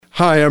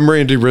Hi, I'm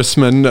Randy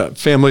Rissman,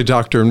 family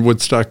doctor in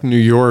Woodstock, New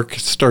York.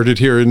 Started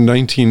here in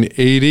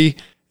 1980,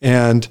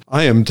 and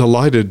I am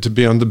delighted to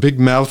be on the Big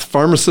Mouth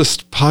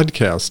Pharmacist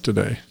podcast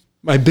today.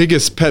 My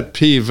biggest pet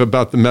peeve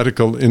about the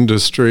medical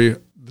industry,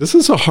 this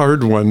is a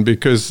hard one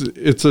because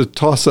it's a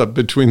toss-up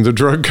between the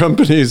drug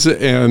companies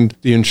and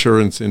the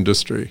insurance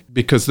industry,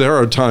 because there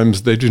are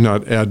times they do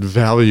not add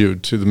value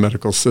to the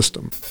medical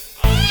system.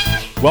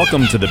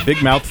 Welcome to the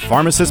Big Mouth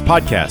Pharmacist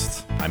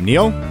Podcast. I'm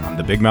Neil. I'm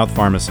the Big Mouth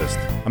Pharmacist.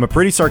 I'm a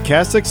pretty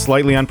sarcastic,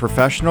 slightly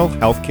unprofessional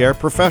healthcare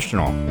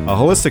professional, a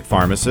holistic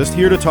pharmacist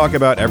here to talk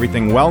about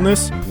everything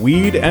wellness,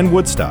 weed, and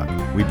Woodstock.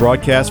 We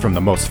broadcast from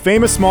the most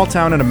famous small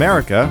town in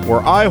America, where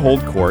I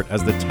hold court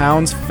as the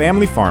town's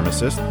family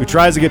pharmacist who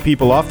tries to get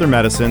people off their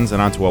medicines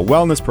and onto a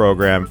wellness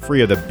program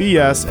free of the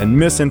BS and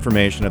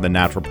misinformation of the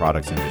natural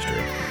products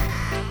industry.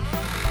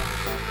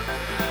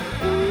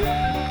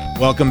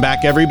 Welcome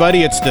back,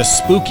 everybody. It's the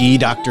spooky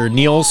Dr.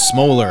 Neil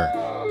Smoller,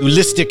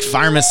 holistic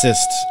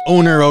pharmacist,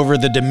 owner over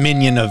the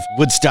dominion of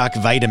Woodstock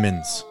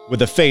vitamins,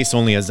 with a face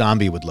only a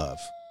zombie would love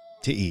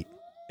to eat.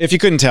 If you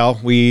couldn't tell,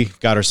 we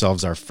got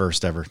ourselves our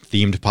first ever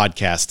themed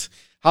podcast.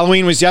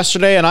 Halloween was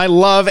yesterday, and I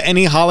love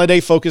any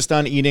holiday focused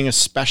on eating,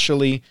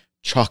 especially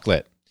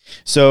chocolate.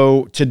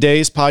 So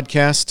today's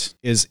podcast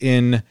is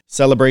in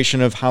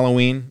celebration of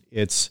Halloween.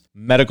 It's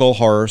medical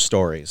horror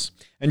stories.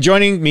 And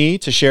joining me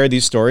to share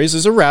these stories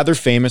is a rather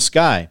famous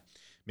guy.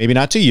 Maybe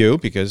not to you,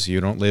 because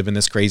you don't live in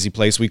this crazy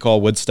place we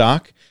call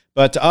Woodstock,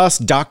 but to us,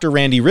 Dr.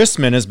 Randy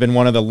Rissman has been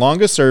one of the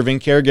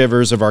longest-serving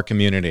caregivers of our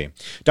community.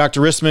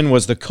 Dr. Rissman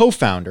was the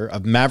co-founder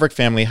of Maverick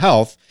Family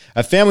Health,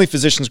 a family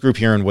physicians group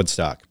here in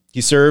Woodstock. He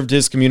served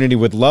his community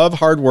with love,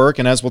 hard work,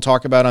 and as we'll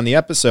talk about on the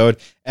episode,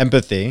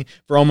 empathy,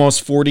 for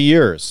almost 40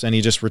 years, and he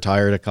just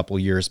retired a couple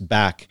years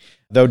back.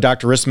 Though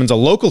Dr. Rissman's a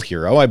local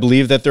hero, I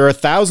believe that there are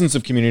thousands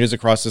of communities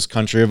across this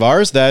country of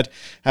ours that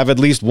have at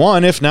least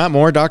one, if not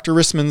more, Dr.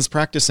 Rissman's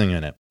practicing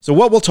in it. So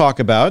what we'll talk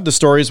about, the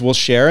stories we'll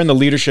share, and the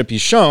leadership he's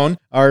shown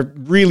are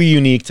really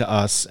unique to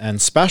us and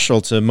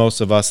special to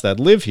most of us that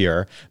live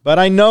here. But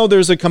I know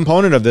there's a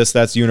component of this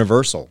that's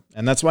universal.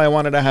 And that's why I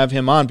wanted to have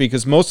him on,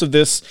 because most of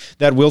this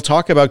that we'll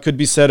talk about could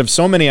be said of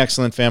so many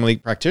excellent family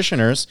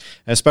practitioners,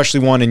 especially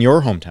one in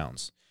your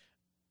hometowns.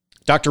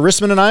 Dr.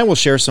 Rissman and I will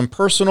share some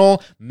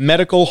personal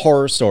medical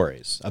horror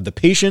stories of the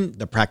patient,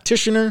 the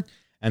practitioner,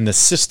 and the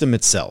system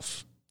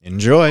itself.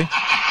 Enjoy.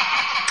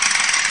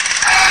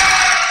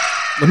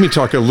 Let me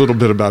talk a little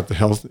bit about the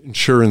health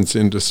insurance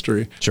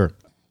industry. Sure.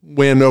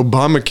 When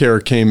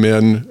Obamacare came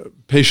in,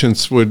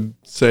 patients would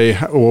say,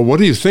 well, what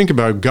do you think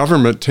about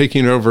government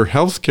taking over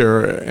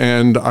healthcare?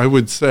 And I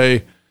would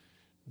say,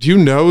 do you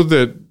know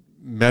that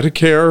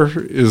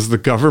Medicare is the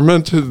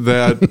government,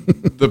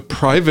 that the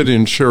private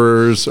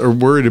insurers are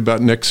worried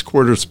about next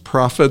quarter's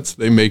profits?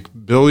 They make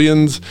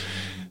billions.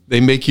 They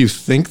make you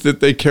think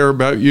that they care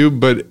about you,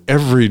 but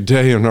every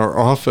day in our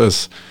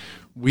office,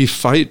 we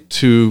fight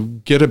to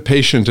get a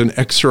patient an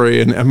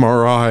X-ray, an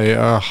MRI,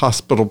 a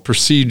hospital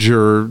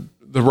procedure,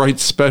 the right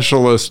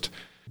specialist.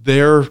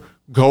 Their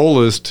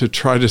goal is to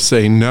try to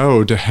say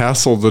no, to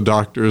hassle the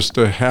doctors,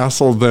 to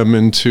hassle them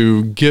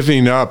into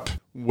giving up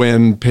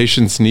when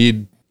patients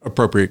need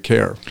appropriate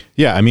care.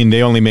 Yeah, I mean,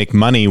 they only make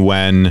money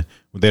when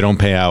they don't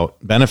pay out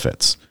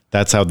benefits.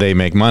 That's how they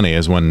make money,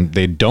 is when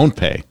they don't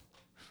pay.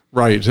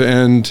 Right.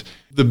 And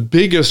the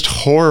biggest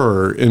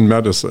horror in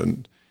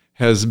medicine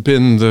has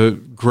been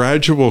the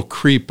gradual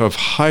creep of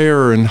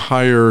higher and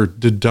higher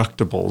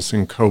deductibles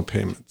and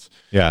co-payments.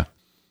 Yeah.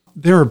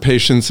 There are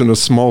patients in a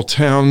small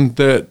town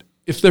that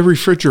if their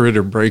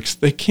refrigerator breaks,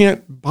 they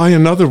can't buy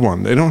another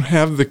one. They don't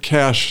have the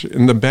cash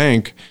in the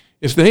bank.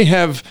 If they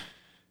have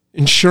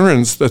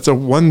insurance that's a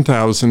 $1,000,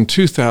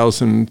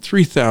 $2,000,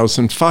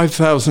 $3,000,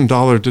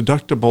 $5,000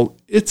 deductible,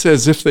 it's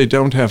as if they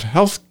don't have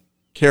health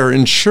care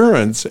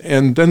insurance,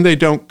 and then they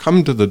don't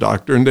come to the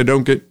doctor and they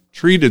don't get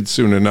treated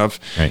soon enough,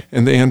 right,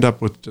 and they end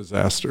up with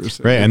disasters.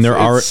 Right, and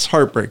it's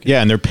heartbreaking. Yeah,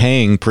 and they're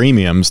paying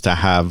premiums to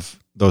have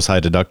those high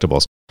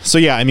deductibles. So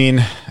yeah, I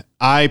mean,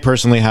 I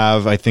personally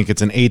have, I think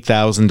it's an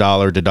 $8,000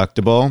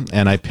 deductible,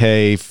 and I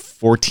pay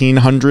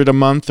 $1,400 a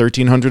month,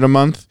 $1,300 a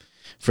month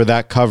for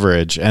that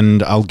coverage,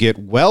 and I'll get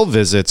well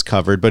visits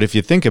covered. But if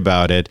you think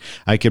about it,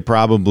 I could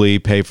probably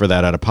pay for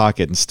that out of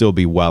pocket and still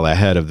be well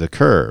ahead of the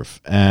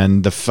curve.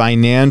 And the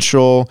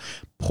financial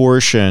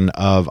portion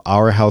of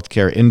our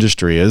healthcare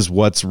industry is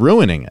what's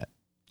ruining it.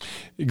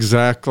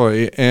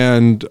 Exactly.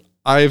 And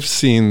I've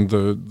seen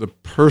the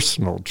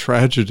personal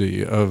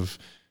tragedy of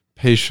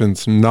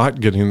patients not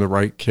getting the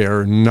right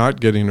care, not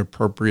getting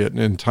appropriate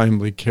and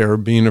timely care,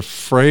 being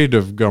afraid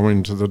of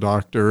going to the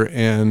doctor,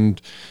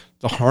 and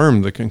the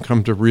harm that can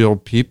come to real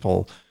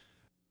people.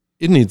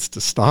 It needs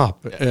to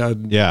stop.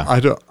 And yeah, I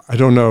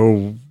don't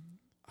know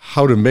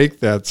how to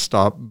make that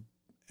stop.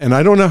 And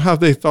I don't know how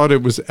they thought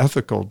it was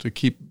ethical to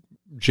keep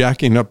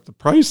jacking up the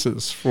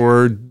prices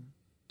for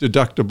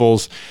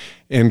deductibles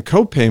and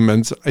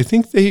co-payments, I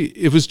think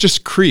it was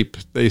just creep.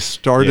 They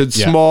started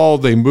small,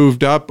 they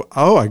moved up.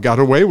 Oh, I got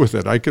away with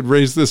it. I could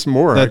raise this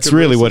more. That's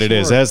really what it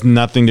is. It has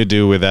nothing to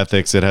do with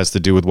ethics. It has to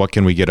do with what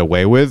can we get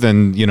away with.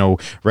 And,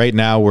 right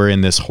now we're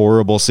in this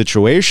horrible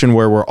situation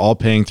where we're all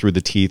paying through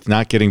the teeth,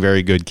 not getting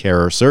very good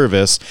care or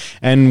service.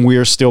 And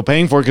we're still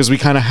paying for it because we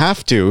kind of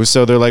have to.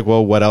 So they're like,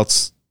 well, what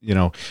else,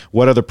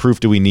 what other proof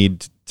do we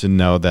need to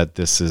know that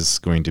this is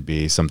going to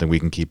be something we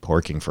can keep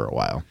porking for a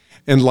while?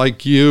 And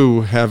like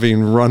you,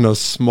 having run a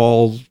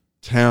small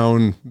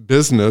town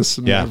business,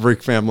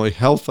 Maverick Family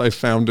Health, I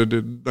founded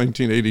in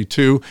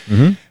 1982,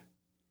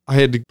 I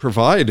had to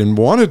provide and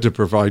wanted to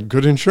provide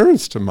good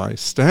insurance to my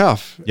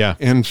staff.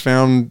 And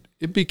found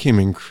it became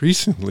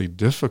increasingly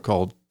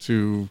difficult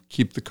to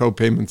keep the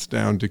co-payments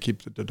down, to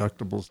keep the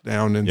deductibles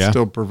down, and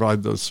still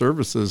provide those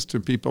services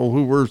to people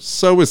who were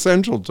so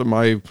essential to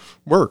my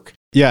work.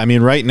 Yeah, I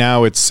mean, right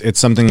now it's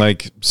something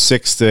like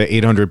 $600 to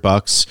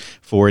 $800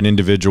 for an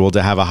individual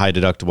to have a high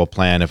deductible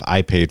plan if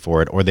I paid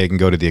for it, or they can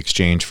go to the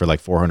exchange for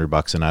like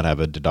 $400 and not have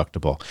a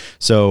deductible.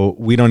 So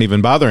we don't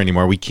even bother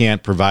anymore. We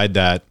can't provide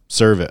that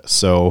service.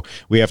 So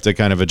we have to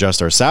kind of adjust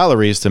our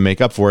salaries to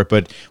make up for it.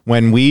 But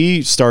when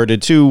we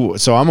started too,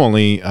 so I'm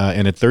only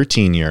in it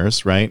 13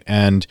 years, right?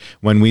 And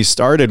when we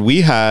started,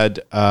 we had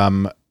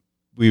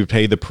we would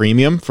pay the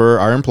premium for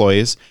our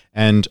employees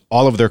and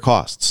all of their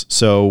costs.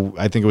 So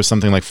I think it was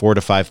something like $4,000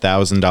 to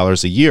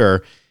 $5,000 a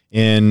year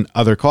in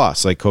other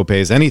costs, like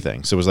copays,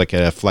 anything. So it was like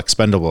a flex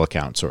spendable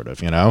account sort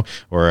of,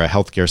 or a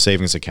healthcare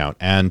savings account.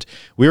 And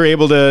we were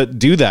able to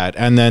do that.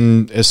 And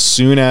then as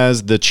soon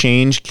as the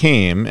change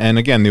came, and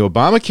again, the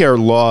Obamacare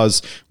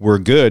laws were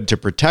good to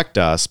protect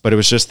us, but it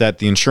was just that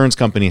the insurance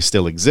company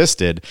still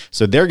existed.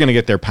 So they're going to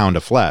get their pound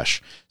of flesh.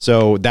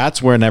 So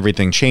that's when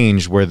everything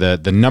changed, where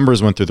the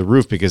numbers went through the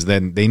roof, because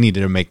then they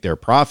needed to make their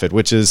profit,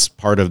 which is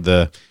part of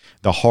the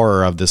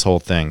horror of this whole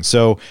thing.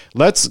 So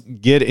let's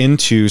get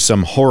into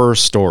some horror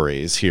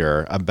stories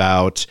here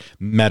about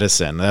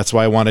medicine. That's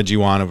why I wanted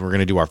you on. We're going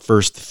to do our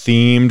first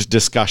themed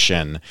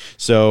discussion.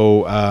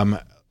 So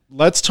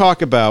let's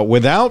talk about,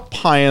 without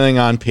piling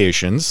on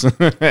patients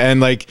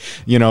and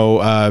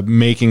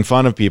making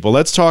fun of people,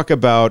 let's talk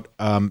about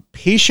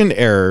patient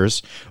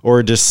errors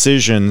or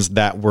decisions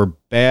that were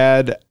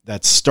bad,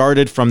 that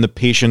started from the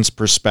patient's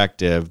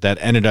perspective, that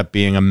ended up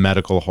being a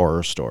medical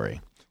horror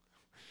story.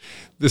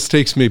 This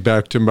takes me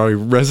back to my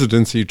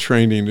residency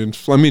training in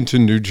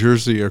Flemington, New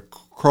Jersey,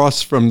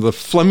 across from the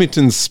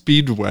Flemington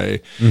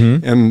Speedway.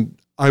 And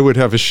I would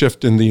have a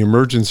shift in the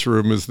emergency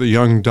room as the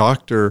young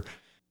doctor,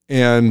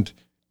 and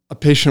a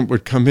patient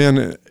would come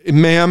in,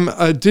 "Ma'am,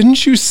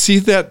 didn't you see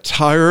that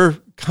tire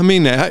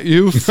coming at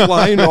you,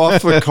 flying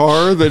off the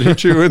car that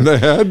hit you in the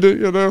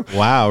head?"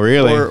 Wow,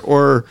 really?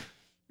 Or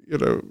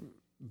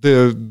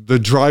the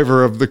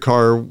driver of the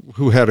car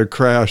who had a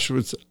crash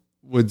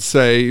would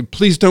say,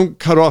 "Please don't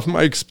cut off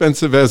my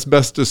expensive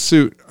asbestos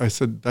suit." I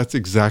said, "That's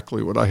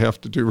exactly what I have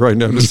to do right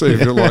now to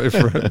save your life."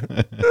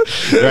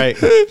 Right.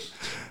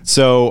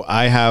 So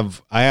I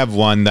have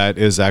one that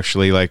is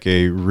actually like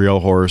a real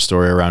horror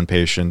story around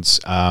patients.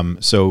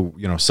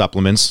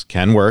 Supplements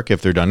can work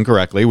if they're done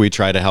correctly. We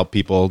try to help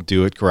people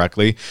do it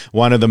correctly.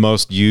 One of the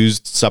most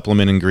used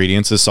supplement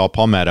ingredients is saw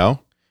palmetto.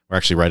 We're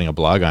actually writing a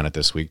blog on it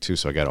this week too,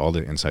 so I got all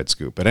the inside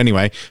scoop. But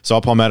anyway,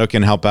 saw palmetto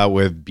can help out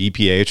with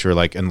BPH, or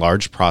like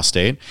enlarged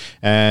prostate.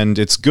 And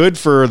it's good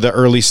for the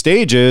early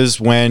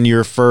stages when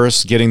you're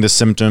first getting the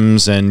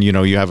symptoms and,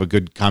 you have a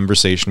good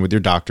conversation with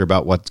your doctor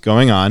about what's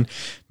going on.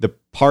 The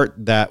part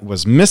that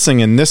was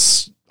missing in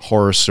this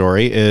horror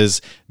story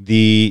is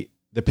the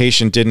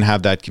patient didn't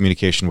have that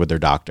communication with their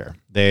doctor.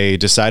 They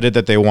decided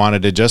that they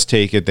wanted to just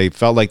take it. They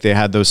felt like they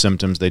had those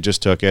symptoms. They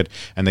just took it,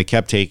 and they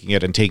kept taking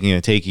it and taking it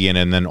and taking it.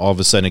 And then all of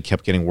a sudden it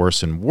kept getting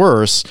worse and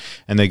worse.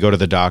 And they go to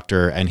the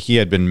doctor, and he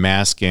had been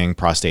masking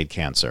prostate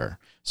cancer.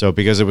 So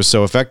because it was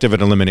so effective at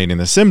eliminating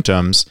the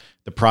symptoms,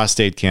 the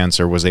prostate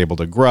cancer was able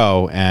to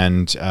grow,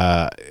 and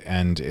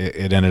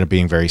it ended up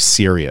being very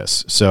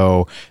serious.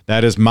 So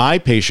that is my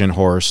patient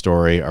horror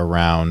story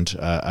around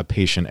a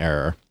patient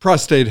error.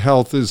 Prostate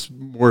health is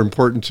more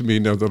important to me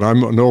now that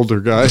I'm an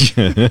older guy.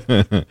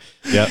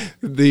 Yeah.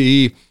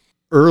 The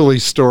early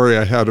story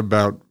I had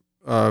about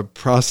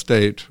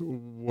prostate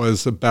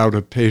was about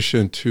a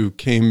patient who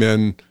came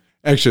in.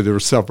 Actually, there were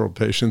several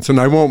patients, and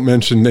I won't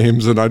mention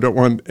names, and I don't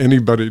want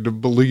anybody to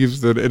believe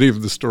that any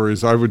of the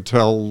stories I would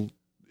tell,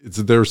 it's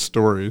their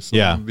stories.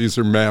 Yeah. These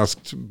are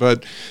masked.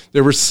 But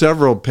there were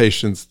several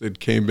patients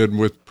that came in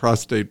with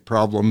prostate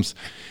problems,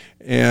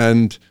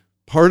 and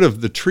part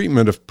of the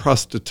treatment of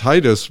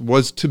prostatitis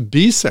was to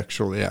be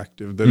sexually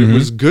active, that it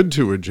was good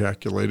to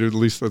ejaculate. At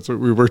least that's what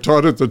we were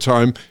taught at the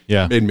time.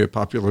 Yeah. Made me a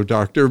popular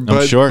doctor.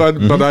 But, sure.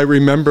 But I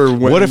remember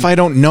when... What if I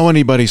don't know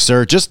anybody,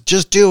 sir?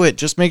 Just do it.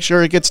 Just make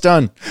sure it gets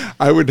done.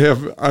 I would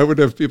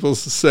have people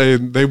say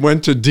they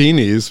went to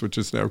Dini's, which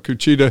is now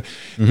Cucita.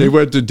 They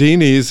went to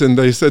Dini's and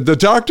they said, "The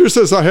doctor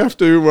says I have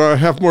to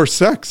have more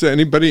sex.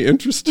 Anybody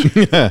interested?"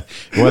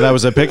 Well, that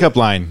was a pickup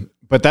line.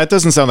 But that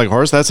doesn't sound like a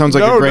horse. That sounds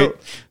like a great...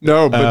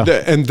 No, but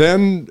and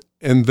then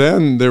And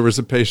then there was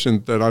a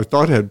patient that I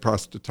thought had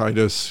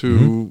prostatitis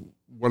who,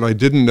 what I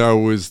didn't know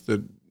was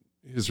that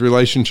his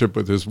relationship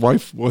with his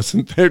wife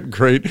wasn't that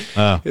great.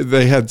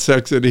 They had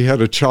sex and he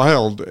had a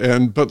child.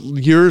 But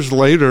years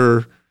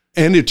later,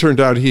 and it turned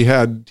out he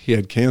had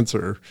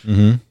cancer.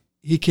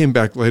 He came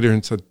back later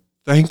and said,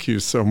 "Thank you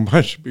so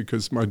much,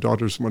 because my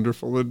daughter's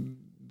wonderful, and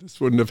this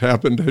wouldn't have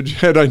happened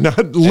had I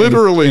not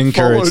literally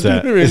encouraged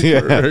that."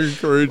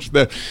 Encouraged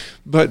that.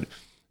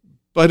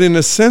 But in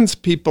a sense,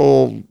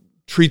 people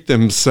treat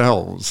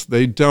themselves.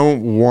 They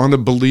don't want to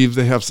believe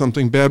they have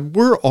something bad.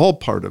 We're all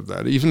part of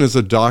that. Even as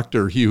a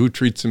doctor, he who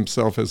treats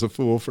himself as a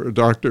fool for a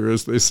doctor,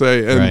 as they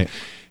say.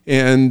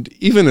 And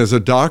even as a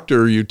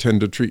doctor, you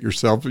tend to treat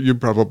yourself. You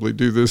probably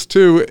do this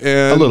too.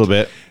 A little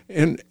bit.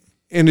 And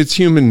it's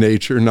human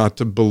nature not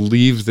to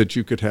believe that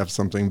you could have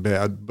something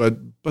bad.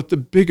 But the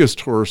biggest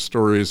horror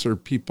stories are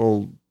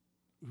people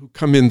who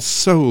come in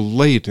so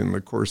late in the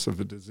course of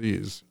a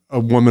disease. A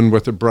woman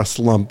with a breast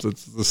lump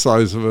that's the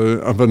size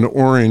of an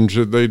orange,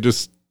 they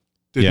just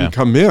didn't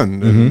come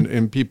in.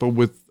 And people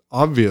with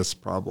obvious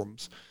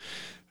problems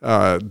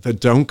that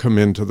don't come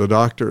into the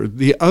doctor.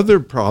 The other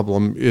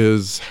problem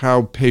is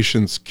how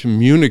patients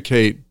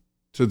communicate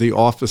to the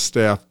office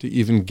staff to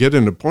even get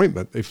an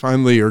appointment. They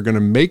finally are going to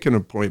make an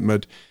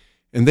appointment,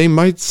 and they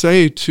might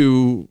say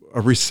to a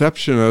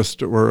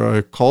receptionist or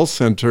a call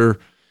center,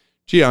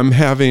 "Gee, I'm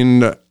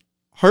having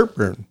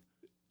heartburn."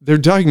 They're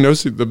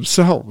diagnosing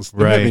themselves.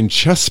 They're having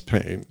chest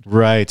pain.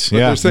 Right. But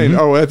they're saying,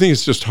 "Oh, I think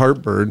it's just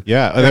heartburn."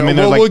 Yeah. I mean,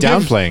 they're like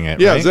downplaying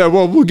it. Yeah. Right?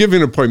 Well, we'll give you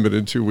an appointment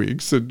in 2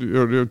 weeks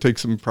and take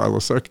some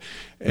Prilosec.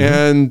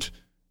 And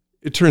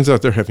it turns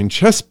out they're having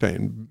chest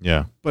pain.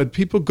 Yeah. But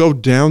people go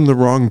down the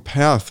wrong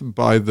path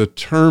by the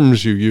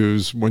terms you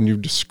use when you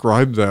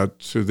describe that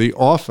to the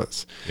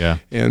office. Yeah.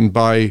 And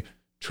by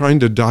trying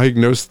to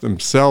diagnose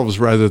themselves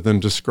rather than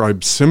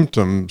describe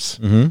symptoms,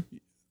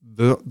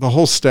 the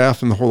whole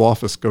staff and the whole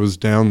office goes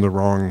down the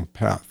wrong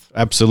path.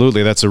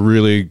 Absolutely. That's a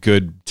really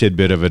good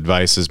tidbit of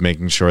advice, is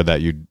making sure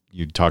that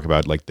you talk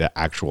about like the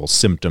actual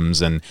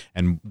symptoms and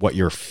what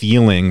you're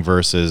feeling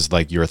versus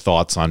like your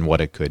thoughts on what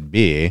it could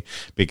be,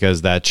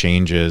 because that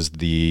changes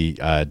the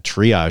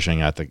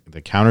triaging at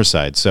the counter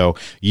side. So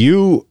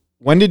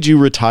when did you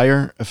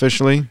retire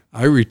officially?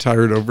 I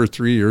retired over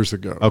 3 years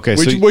ago. Okay,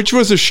 which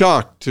was a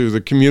shock to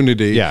the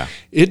community. Yeah.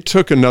 It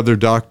took another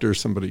doctor,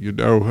 somebody you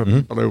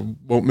know, but I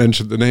won't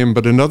mention the name,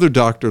 but another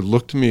doctor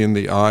looked me in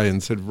the eye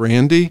and said,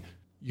 "Randy,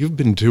 you've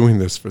been doing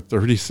this for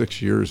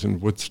 36 years in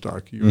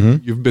Woodstock.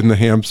 You've been the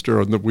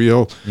hamster on the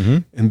wheel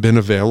and been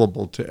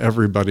available to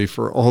everybody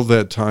for all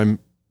that time.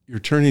 You're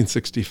turning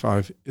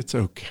 65. It's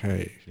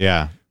okay."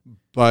 Yeah.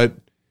 But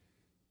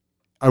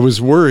I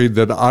was worried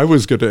that I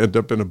was going to end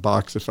up in a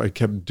box if I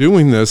kept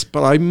doing this,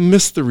 but I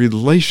miss the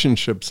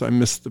relationships. I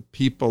miss the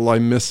people. I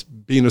miss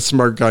being a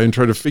smart guy and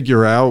trying to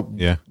figure out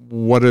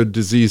what a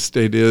disease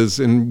state is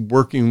and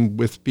working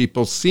with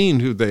people, seeing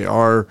who they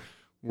are,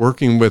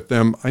 working with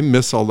them. I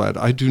miss all that.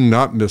 I do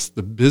not miss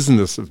the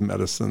business of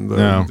medicine,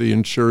 the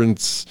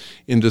insurance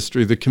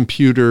industry, the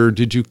computer.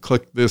 Did you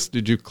click this?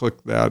 Did you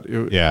click that?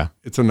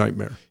 It's a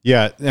nightmare.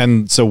 Yeah,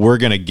 and so we're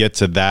going to get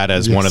to that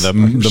as one of the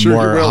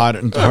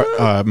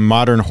more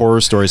modern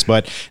horror stories.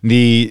 But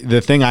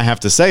the thing I have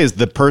to say is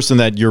the person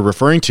that you're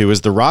referring to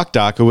is the rock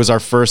doc who was our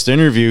first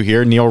interview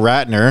here, Neil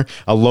Ratner,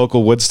 a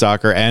local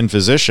Woodstocker and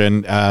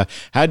physician,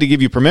 had to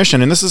give you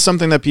permission. And this is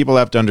something that people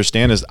have to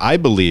understand is I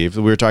believe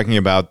we were talking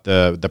about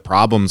the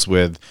problems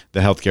with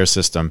the healthcare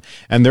system.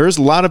 And there's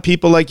a lot of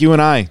people like you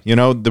and I,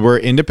 we're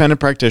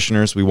independent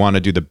practitioners. We want to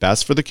do the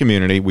best for the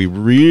community. We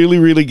really,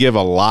 really give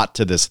a lot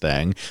to this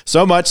thing.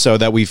 So much so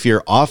that we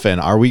fear often,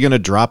 are we going to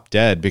drop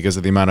dead because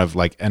of the amount of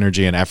like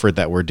energy and effort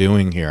that we're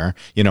doing here,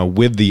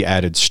 with the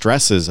added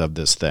stresses of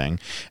this thing.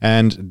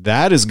 And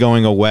that is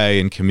going away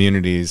in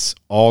communities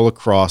all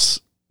across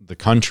the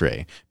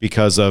country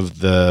because of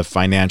the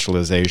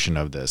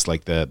financialization of this,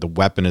 like the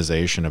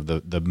weaponization of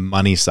the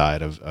money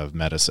side of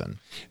medicine.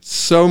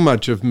 So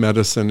much of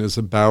medicine is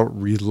about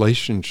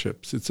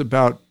relationships. It's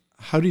about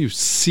how do you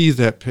see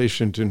that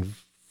patient in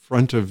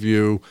front of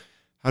you?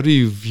 How do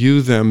you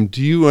view them?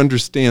 Do you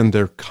understand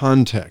their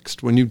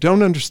context? When you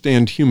don't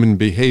understand human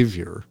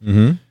behavior,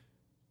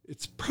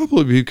 it's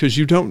probably because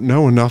you don't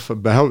know enough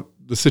about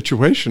the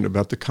situation,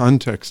 about the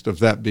context of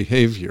that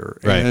behavior.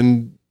 Right.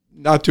 And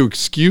not to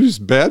excuse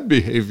bad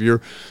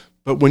behavior,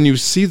 but when you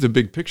see the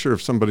big picture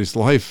of somebody's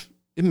life,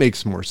 it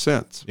makes more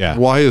sense. Yeah.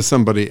 Why is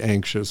somebody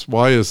anxious?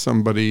 Why is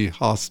somebody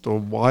hostile?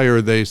 Why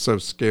are they so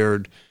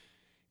scared?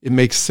 It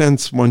makes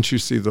sense once you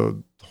see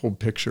the whole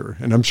picture.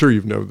 And I'm sure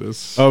you know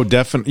this. Oh,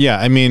 definitely. Yeah.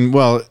 I mean,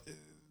 well,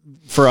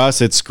 for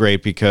us, it's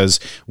great because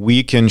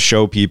we can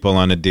show people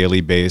on a daily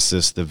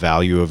basis the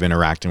value of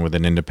interacting with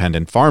an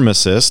independent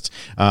pharmacist.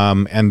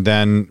 And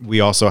then we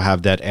also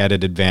have that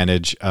added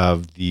advantage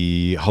of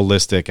the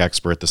holistic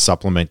expert, the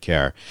supplement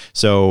care.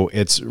 So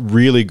it's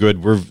really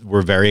good.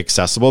 We're very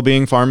accessible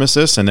being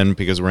pharmacists. And then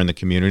because we're in the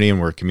community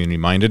and we're community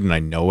minded and I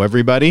know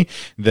everybody,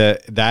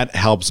 that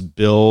helps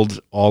build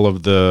all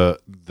of the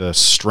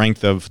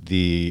strength of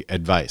the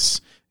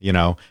advice.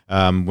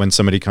 When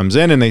somebody comes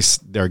in and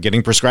they're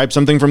getting prescribed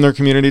something from their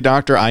community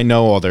doctor, I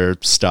know all their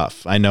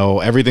stuff. I know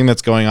everything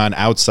that's going on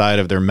outside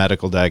of their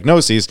medical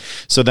diagnoses.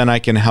 So then I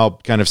can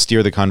help kind of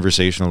steer the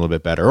conversation a little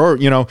bit better. Or,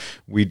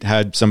 we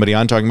had somebody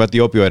on talking about the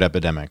opioid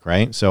epidemic,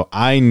 right? So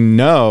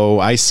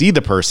I see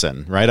the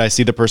person, right? I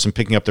see the person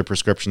picking up their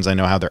prescriptions. I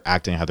know how they're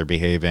acting, how they're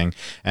behaving,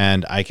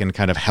 and I can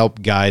kind of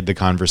help guide the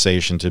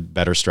conversation to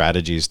better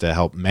strategies to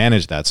help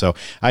manage that. So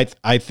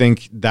I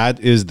think that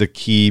is the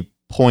key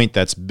point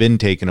that's been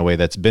taken away,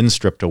 that's been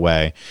stripped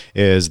away,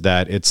 is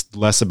that it's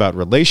less about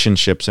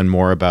relationships and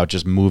more about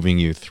just moving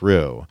you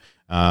through.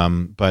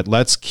 But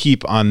let's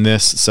keep on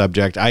this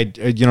subject.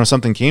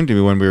 Something came to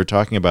me when we were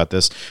talking about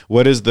this.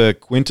 What is the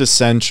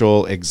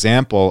quintessential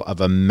example of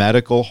a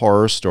medical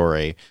horror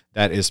story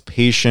that is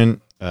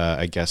patient,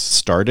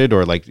 started,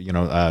 or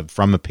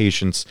from a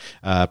patient's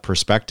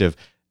perspective?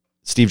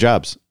 Steve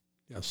Jobs.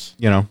 Yes.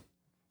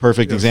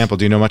 Perfect example.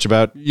 Do you know much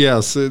about?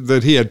 Yes,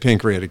 that he had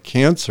pancreatic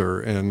cancer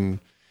and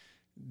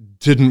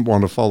didn't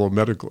want to follow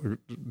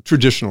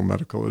traditional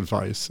medical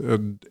advice.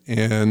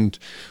 And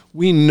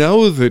we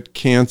know that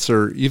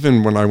cancer,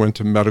 even when I went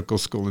to medical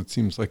school, it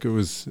seems like it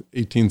was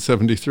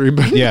 1873,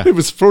 but it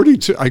was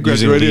 42. I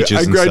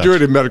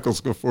graduated medical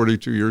school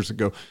 42 years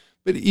ago.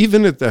 But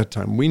even at that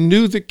time, we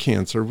knew that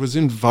cancer was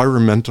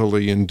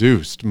environmentally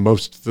induced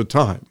most of the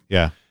time.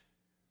 Yeah.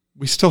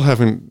 We still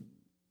haven't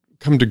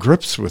come to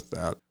grips with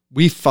that.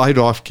 We fight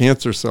off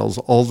cancer cells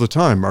all the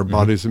time. Our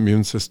body's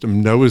immune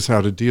system knows how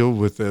to deal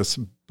with this,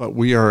 but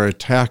we are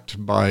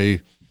attacked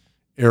by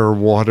air,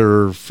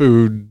 water,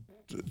 food,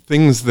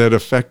 things that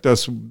affect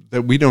us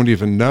that we don't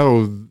even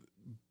know.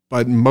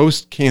 But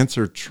most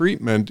cancer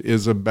treatment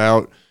is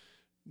about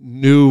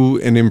new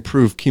and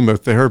improved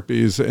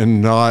chemotherapies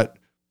and not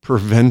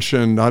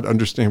prevention, not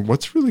understanding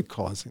what's really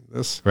causing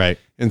this. Right.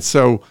 And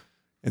so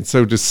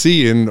to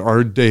see in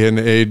our day and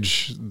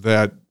age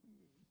that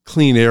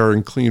clean air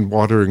and clean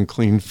water and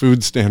clean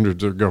food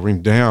standards are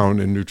going down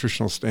and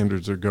nutritional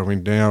standards are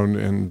going down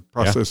and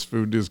processed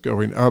food is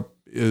going up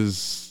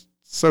is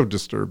so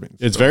disturbing.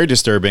 It's very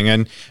disturbing.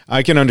 And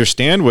I can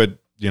understand what,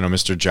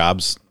 Mr.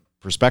 Jobs'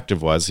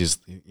 perspective was.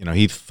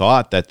 He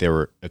thought that they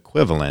were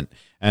equivalent.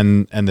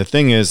 And the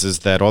thing is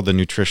that all the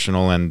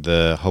nutritional and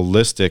the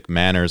holistic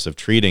manners of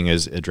treating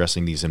is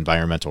addressing these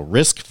environmental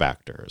risk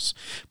factors.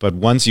 But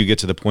once you get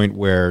to the point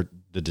where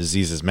the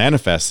disease is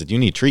manifested, you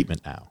need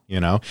treatment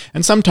now,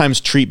 and sometimes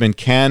treatment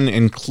can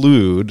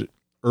include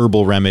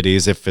herbal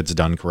remedies if it's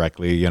done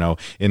correctly,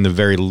 in the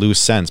very loose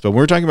sense. But when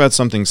we're talking about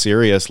something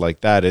serious like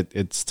that,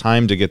 it's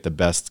time to get the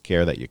best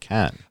care that you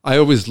can. I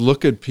always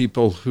look at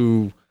people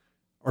who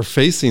are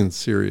facing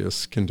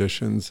serious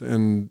conditions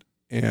and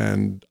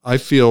I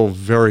feel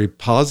very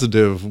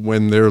positive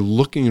when they're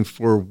looking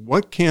for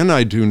what can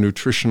I do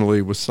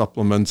nutritionally with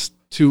supplements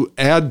to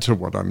add to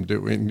what I'm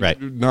doing,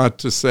 right? Not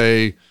to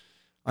say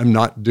I'm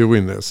not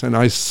doing this. And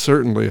I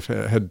certainly have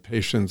had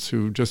patients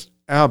who just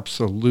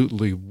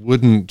absolutely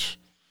wouldn't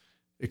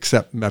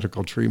accept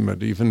medical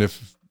treatment, even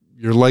if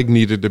your leg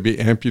needed to be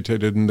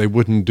amputated and they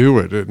wouldn't do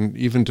it. And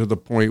even to the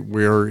point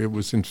where it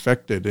was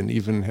infected and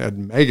even had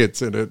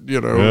maggots in it,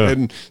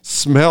 and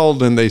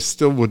smelled, and they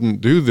still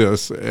wouldn't do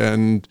this.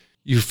 And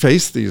you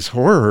face these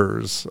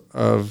horrors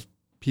of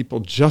people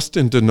just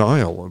in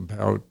denial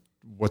about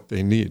what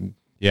they need.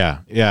 Yeah.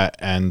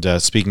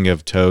 And speaking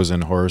of toes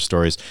and horror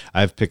stories,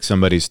 I've picked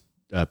somebody's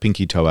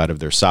pinky toe out of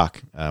their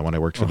sock when I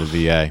worked for the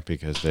VA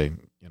because they,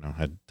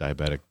 had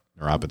diabetic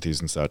neuropathies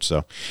and such.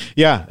 So,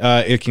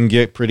 it can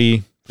get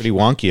pretty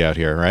wonky out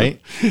here, right?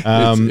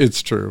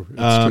 It's true.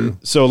 It's true.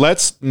 So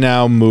let's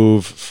now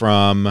move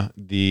from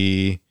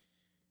the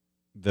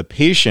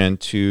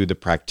patient to the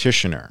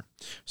practitioner.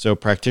 So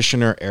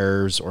practitioner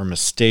errors or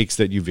mistakes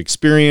that you've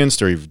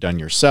experienced or you've done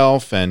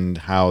yourself, and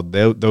how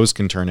those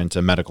can turn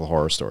into medical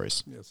horror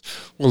stories. Yes.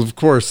 Well, of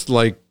course,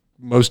 like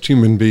most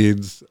human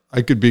beings,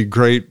 I could be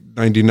great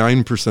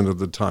 99% of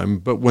the time,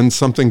 but when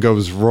something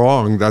goes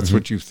wrong, that's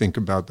what you think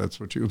about. That's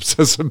what you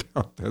obsess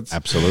about. That's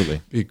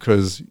absolutely,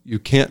 because you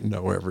can't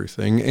know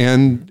everything,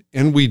 and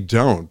we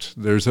don't.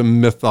 There's a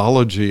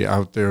mythology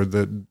out there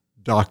that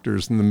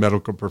doctors in the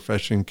medical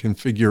profession can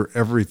figure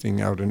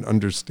everything out and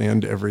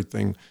understand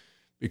everything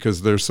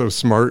because they're so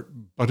smart,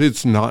 but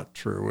it's not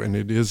true, and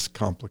it is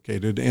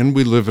complicated. And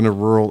we live in a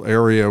rural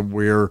area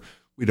where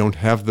we don't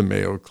have the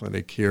Mayo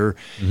Clinic here,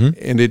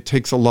 and it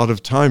takes a lot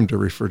of time to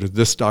refer to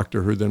this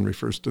doctor who then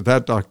refers to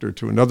that doctor,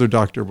 to another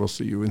doctor. We'll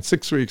see you in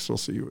 6 weeks. We'll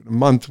see you in a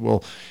month.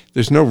 Well,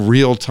 there's no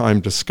real-time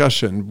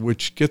discussion,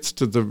 which gets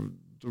to the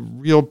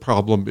real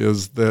problem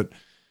is that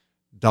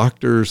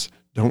doctors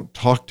don't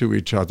talk to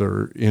each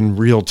other in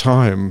real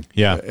time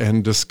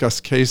and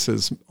discuss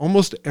cases.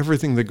 Almost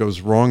everything that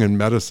goes wrong in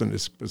medicine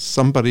is because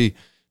somebody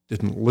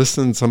didn't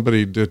listen,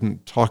 somebody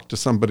didn't talk to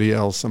somebody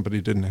else,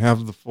 somebody didn't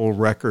have the full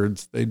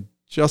records. They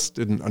just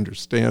didn't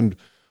understand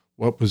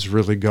what was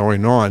really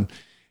going on.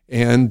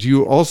 And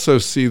you also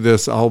see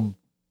this, I'll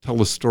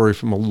tell a story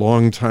from a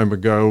long time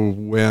ago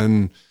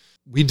when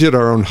we did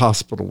our own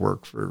hospital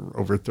work for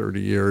over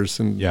 30 years.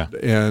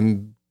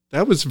 And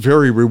that was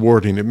very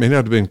rewarding. It may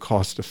not have been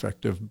cost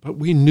effective, but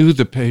we knew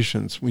the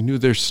patients. We knew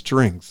their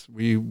strengths.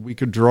 We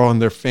could draw on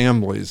their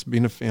families.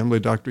 Being a family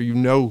doctor, you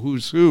know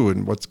who's who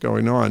and what's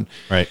going on.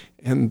 Right.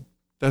 And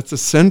that's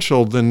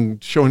essential than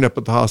showing up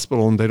at the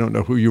hospital and they don't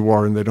know who you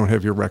are and they don't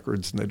have your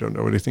records and they don't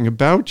know anything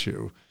about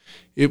you.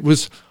 It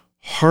was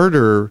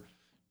harder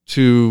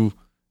to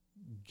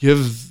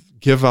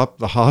give up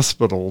the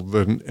hospital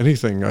than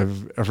anything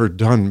I've ever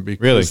done,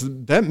 because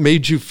that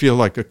made you feel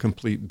like a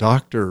complete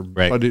doctor,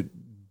 but it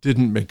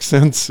didn't make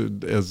sense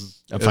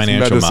as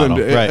financial medicine,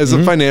 model. as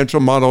a financial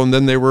model. And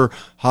then they were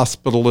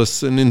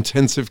hospitalists and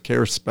intensive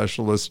care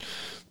specialists.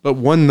 But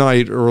one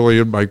night early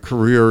in my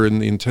career in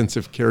the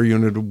intensive care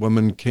unit, a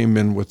woman came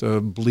in with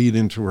a bleed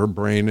into her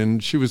brain,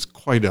 and she was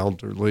quite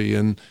elderly,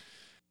 and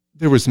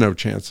there was no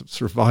chance of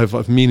survival,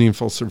 of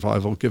meaningful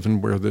survival, given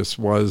where this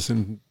was.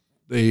 And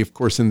they, of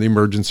course, in the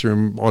emergency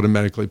room,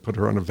 automatically put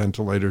her on a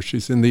ventilator.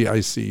 She's in the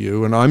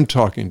ICU, and I'm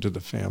talking to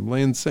the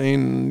family and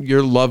saying,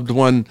 your loved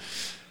one,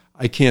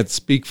 I can't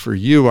speak for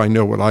you. I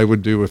know what I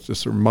would do if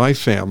this were my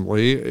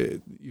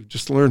family. You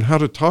just learn how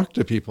to talk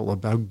to people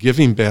about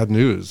giving bad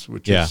news,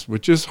 which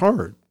is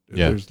hard.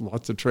 There's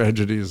lots of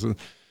tragedies,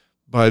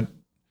 but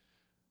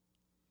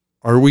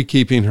are we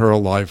keeping her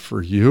alive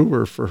for you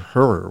or for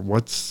her?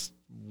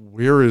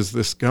 Where is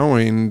this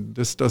going?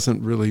 This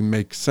doesn't really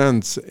make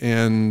sense.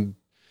 And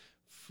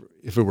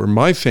if it were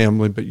my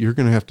family, but you're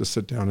going to have to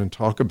sit down and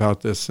talk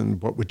about this,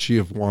 and what would she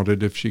have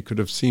wanted if she could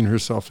have seen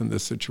herself in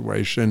this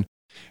situation?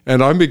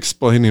 And I'm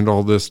explaining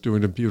all this,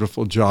 doing a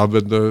beautiful job.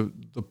 And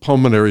the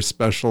pulmonary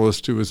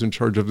specialist who was in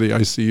charge of the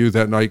ICU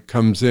that night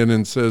comes in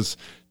and says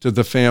to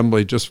the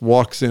family, just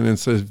walks in and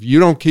says, if you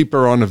don't keep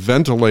her on a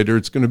ventilator,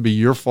 it's going to be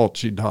your fault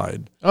she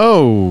died.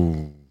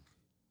 Oh,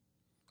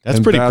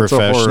 that's pretty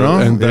professional.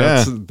 And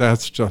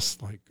that's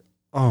just like,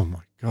 oh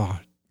my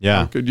God.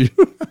 Yeah.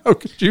 How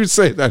could you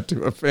say that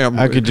to a family?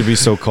 How could you be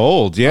so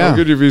cold? Yeah. How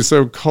could you be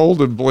so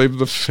cold and blame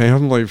the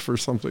family for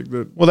something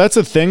that... Well, that's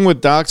the thing with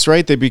docs,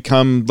 right? They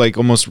become they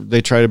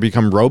try to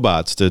become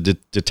robots to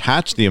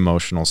detach the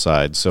emotional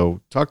side. So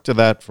talk to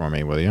that for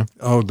me, will you?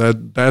 Oh,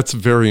 that's a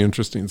very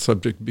interesting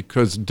subject,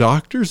 because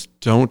doctors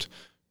don't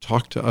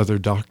talk to other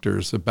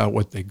doctors about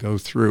what they go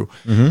through.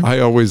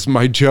 Mm-hmm.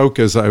 My joke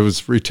as I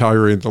was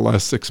retiring the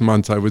last 6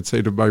 months, I would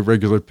say to my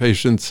regular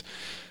patients,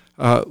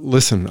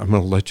 listen, I'm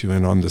going to let you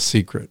in on the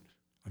secret.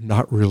 I'm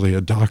not really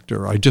a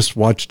doctor. I just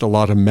watched a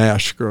lot of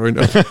MASH growing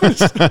up.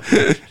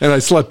 And I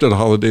slept at a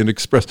Holiday Inn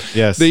Express.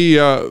 Yes.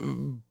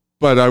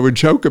 But I would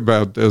joke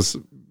about this.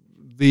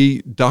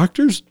 The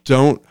doctors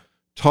don't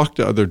talk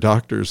to other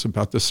doctors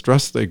about the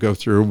stress they go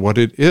through, what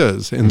it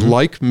is. And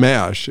like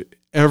MASH,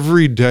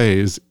 every day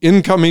is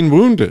incoming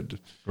wounded.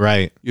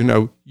 Right.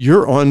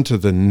 You're on to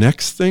the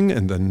next thing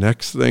and the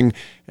next thing,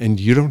 and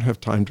you don't have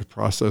time to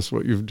process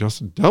what you've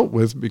just dealt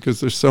with, because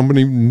there's so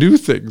many new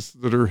things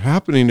that are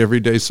happening every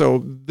day.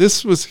 So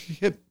this was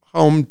hit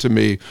home to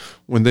me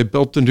when they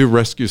built the new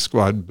rescue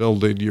squad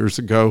building years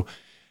ago.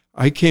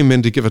 I came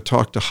in to give a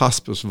talk to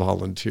hospice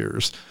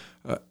volunteers.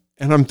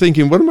 And I'm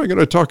thinking, what am I going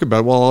to talk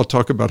about? Well, I'll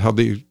talk about how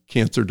the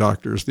cancer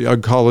doctors, the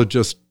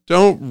oncologists,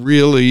 don't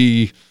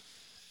really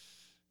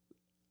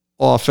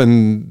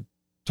often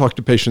talk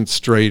to patients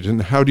straight,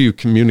 and how do you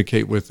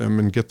communicate with them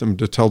and get them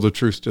to tell the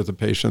truth to the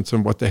patients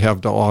and what they have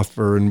to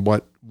offer and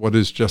what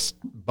is just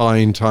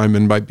buying time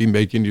and might be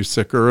making you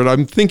sicker. And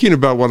I'm thinking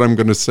about what I'm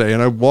going to say,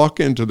 and I walk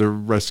into the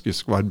rescue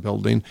squad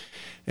building,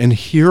 and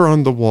here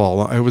on the wall,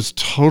 I was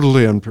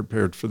totally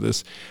unprepared for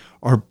this,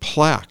 are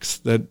plaques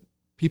that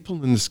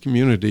people in this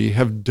community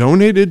have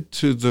donated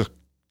to the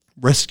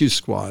rescue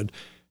squad.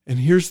 And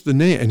here's the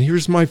name, and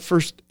here's my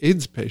first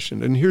AIDS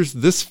patient, and here's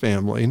this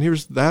family, and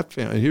here's that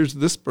family, and here's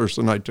this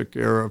person I took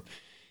care of.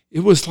 It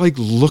was like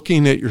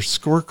looking at your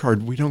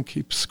scorecard. We don't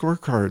keep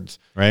scorecards.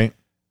 Right.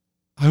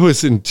 I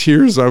was in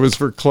tears. I was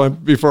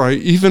verklempt before I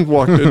even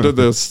walked into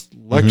this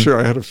lecture.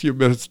 I had a few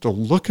minutes to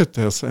look at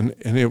this, and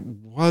it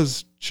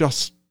was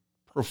just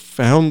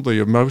profoundly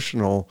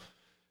emotional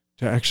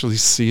to actually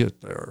see it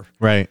there.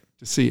 Right.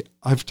 To see,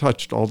 I've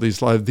touched all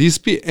these lives.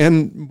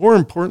 And more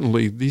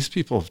importantly, these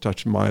people have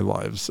touched my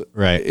lives.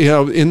 Right.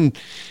 In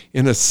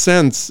a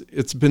sense,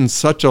 it's been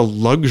such a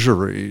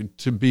luxury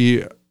to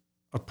be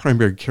a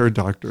primary care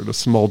doctor at a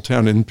small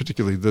town, and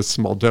particularly this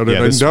small town.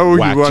 Yeah, and I know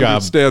you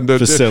understand that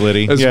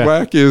facility. As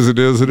wacky as it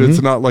is, and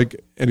it's not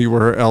like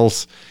anywhere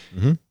else.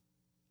 Mm-hmm.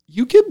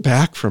 You get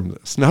back from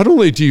this. Not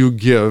only do you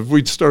give,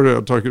 we started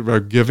out talking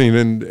about giving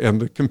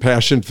and the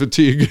compassion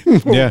fatigue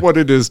and what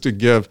it is to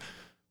give.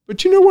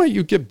 But you know what?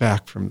 You get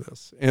back from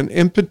this.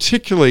 And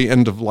particularly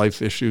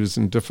end-of-life issues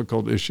and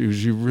difficult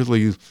issues, you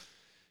really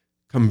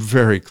come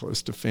very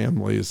close to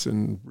families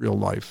in real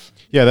life.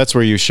 Yeah, that's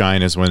where you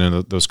shine, is when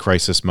in those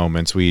crisis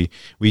moments. We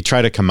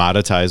try to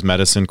commoditize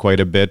medicine quite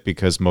a bit,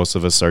 because most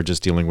of us are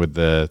just dealing with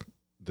the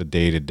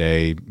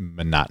day-to-day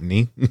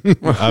monotony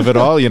of it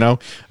all,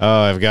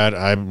 I've got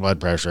high blood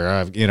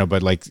pressure,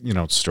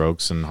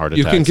 strokes and heart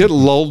attacks. You can get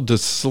lulled to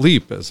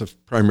sleep as a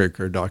primary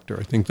care doctor.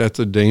 I think that's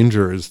a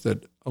danger, is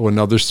that Oh,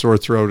 another sore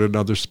throat,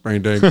 another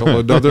sprained ankle,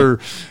 another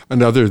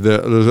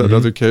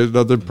kid,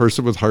 another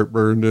person with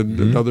heartburn, and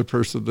another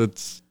person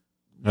that's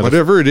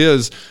whatever it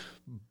is.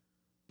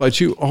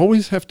 But you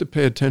always have to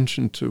pay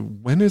attention to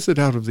when is it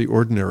out of the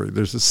ordinary.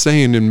 There's a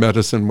saying in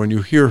medicine, when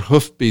you hear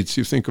hoofbeats,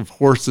 you think of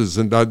horses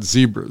and not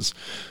zebras.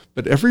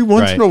 But every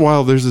once in a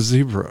while, there's a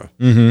zebra.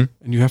 And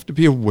you have to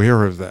be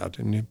aware of that,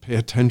 and you pay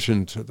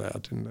attention to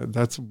that. And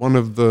that's one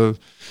of the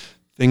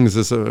things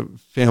as a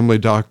family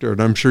doctor,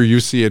 and I'm sure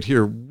you see it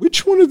here.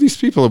 Which one of these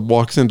people that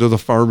walks into the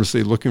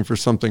pharmacy looking for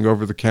something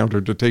over the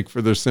counter to take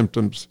for their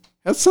symptoms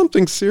has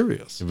something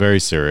serious? Very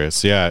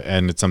serious, yeah.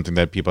 And it's something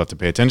that people have to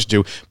pay attention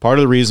to. Part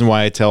of the reason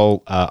why I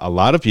tell a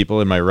lot of people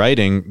in my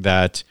writing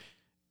that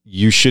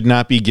you should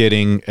not be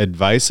getting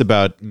advice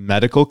about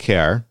medical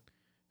care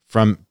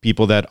from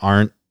people that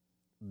aren't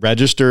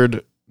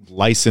registered,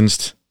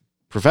 licensed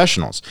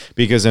professionals.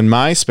 Because in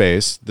my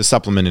space, the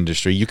supplement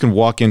industry, you can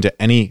walk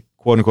into any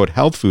quote unquote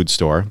health food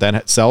store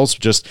that sells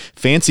just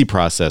fancy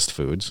processed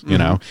foods, you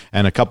know,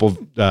 and a couple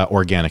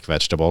organic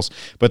vegetables,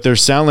 but they're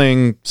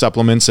selling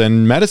supplements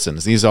and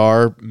medicines. These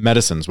are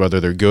medicines, whether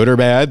they're good or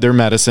bad, they're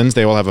medicines.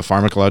 They all have a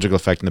pharmacological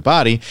effect in the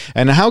body.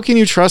 And how can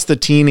you trust the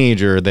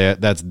teenager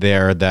that's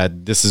there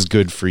that this is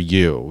good for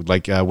you,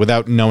 like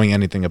without knowing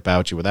anything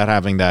about you, without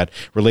having that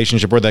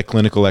relationship or that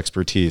clinical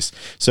expertise?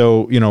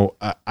 So, you know,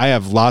 I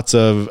have lots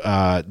of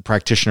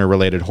practitioner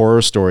related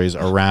horror stories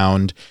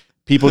around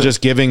people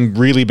just giving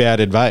really bad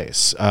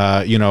advice.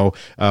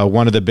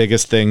 One of the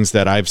biggest things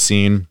that I've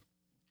seen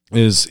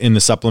is in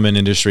the supplement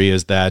industry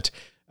is that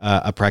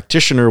a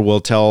practitioner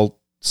will tell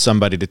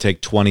somebody to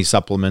take 20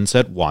 supplements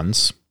at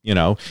once,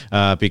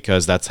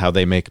 because that's how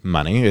they make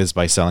money, is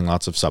by selling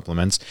lots of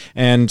supplements.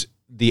 And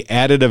the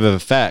additive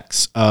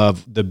effects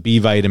of the B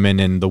vitamin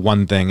in the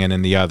one thing and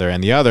in the other,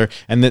 and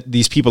that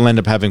these people end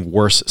up having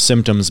worse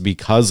symptoms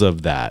because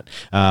of that.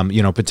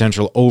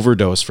 Potential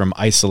overdose from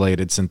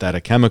isolated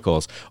synthetic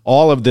chemicals.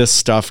 All of this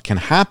stuff can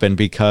happen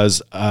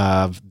because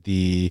of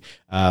the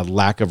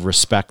lack of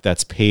respect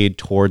that's paid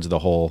towards the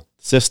whole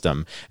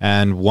system.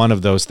 And one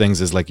of those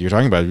things is, like you're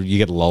talking about, you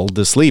get lulled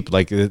to sleep.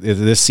 Like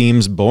this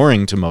seems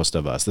boring to most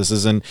of us. This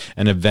isn't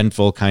an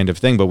eventful kind of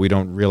thing, but we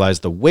don't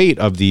realize the weight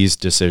of these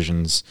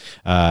decisions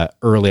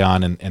early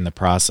on in the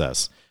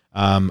process.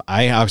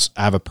 I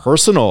have a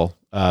personal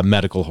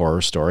medical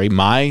horror story.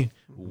 My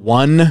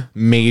one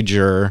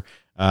major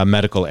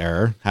medical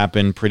error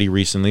happened pretty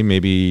recently,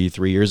 maybe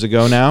 3 years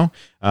ago now.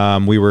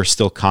 We were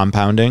still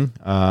compounding.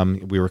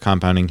 We were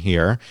compounding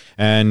here.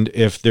 And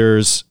if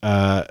there's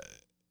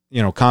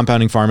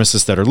compounding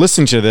pharmacists that are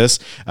listening to this,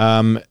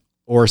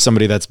 or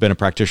somebody that's been a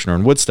practitioner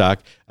in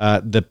Woodstock,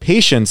 the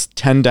patients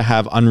tend to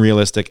have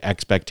unrealistic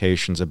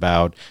expectations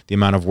about the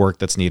amount of work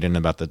that's needed and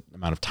about the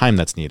amount of time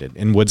that's needed.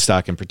 In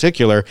Woodstock in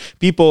particular,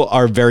 people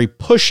are very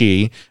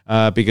pushy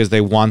because they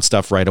want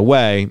stuff right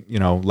away.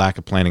 Lack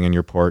of planning on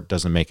your part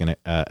doesn't make an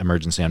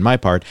emergency on my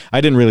part.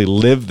 I didn't really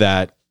live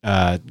that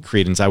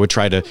credence. I would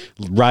try to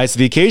rise to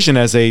the occasion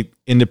as a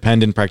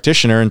independent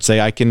practitioner and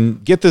say, I can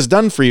get this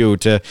done for you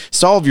to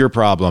solve your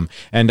problem.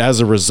 And as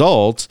a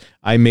result,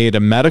 I made a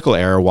medical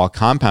error while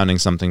compounding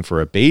something for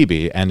a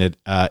baby. And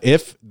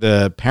if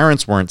the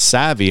parents weren't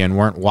savvy and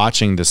weren't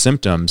watching the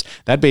symptoms,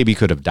 that baby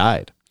could have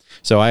died.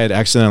 So I had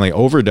accidentally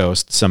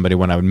overdosed somebody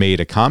when I made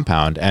a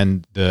compound.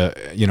 And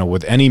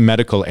with any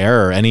medical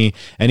error,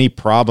 any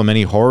problem,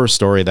 any horror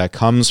story that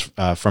comes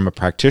from a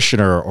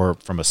practitioner or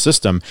from a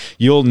system,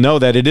 you'll know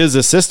that it is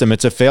a system.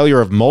 It's a failure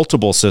of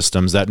multiple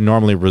systems that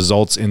normally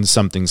results in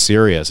something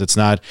serious. It's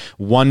not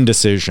one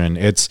decision.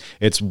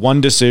 It's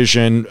one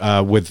decision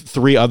with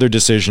three other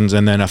decisions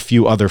and then a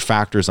few other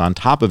factors on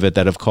top of it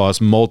that have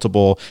caused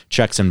multiple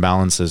checks and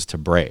balances to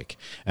break.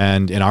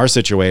 And in our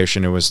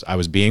situation, I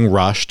was being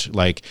rushed.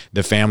 Like,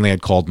 the family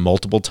had called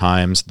multiple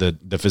times.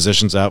 The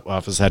physician's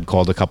office had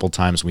called a couple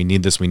times. We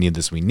need this. We need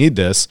this. We need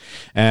this.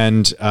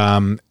 And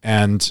I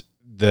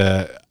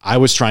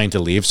was trying to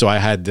leave, so I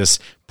had this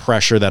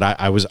pressure that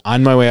I was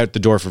on my way out the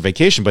door for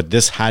vacation, but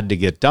this had to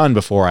get done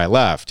before I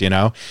left.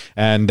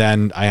 And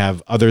then I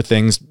have other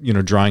things,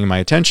 drawing my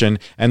attention.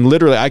 And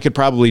literally, I could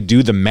probably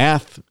do the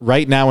math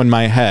right now in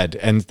my head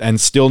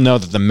and still know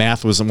that the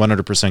math wasn't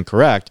 100%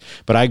 correct.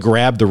 But I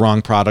grabbed the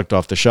wrong product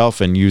off the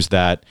shelf and used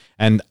that,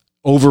 and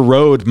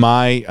overrode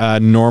my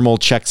normal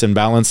checks and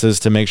balances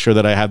to make sure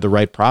that I had the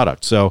right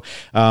product. So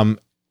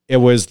it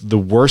was the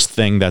worst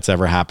thing that's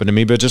ever happened to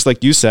me. But just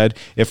like you said,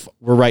 if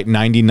we're right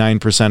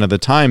 99% of the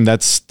time,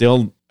 that's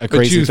still a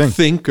crazy thing. But you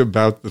think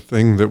about the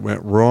thing that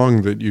went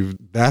wrong,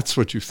 that's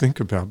what you think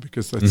about,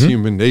 because that's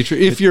human nature.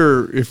 If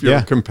you're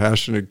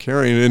compassionate,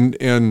 caring,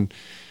 and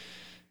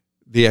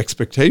the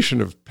expectation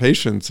of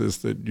patients is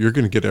that you're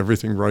going to get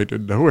everything right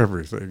and know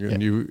everything,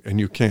 and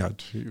you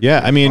can't.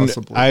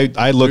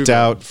 I looked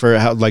out for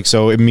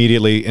so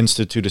immediately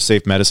Institute of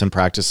Safe Medicine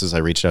Practices. I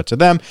reached out to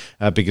them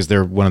because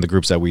they're one of the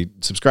groups that we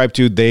subscribe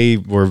to. They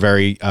were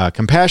very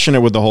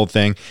compassionate with the whole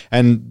thing,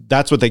 and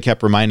that's what they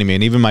kept reminding me.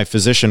 And even my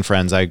physician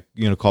friends, I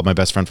called my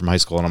best friend from high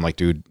school, and I'm like,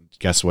 dude,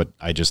 guess what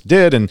I just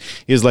did? And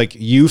he's like,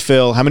 you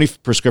fill, how many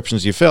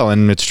prescriptions you fill?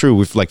 And it's true,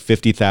 we've like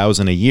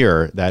 50,000 a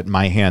year that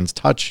my hands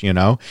touch,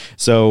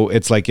 So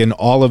it's like in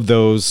all of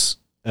those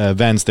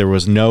events, there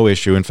was no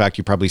issue. In fact,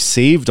 you probably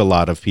saved a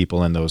lot of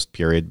people in those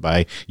period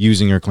by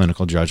using your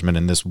clinical judgment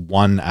in this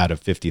 1 out of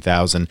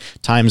 50,000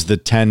 times the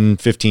 10,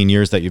 15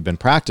 years that you've been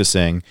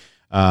practicing.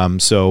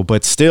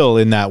 But still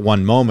in that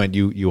one moment,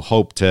 you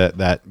hope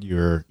that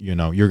you're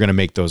going to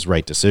make those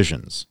right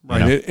decisions.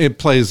 Right. It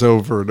plays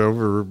over and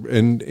over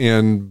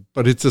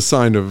but it's a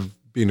sign of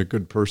being a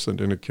good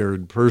person and a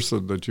caring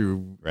person that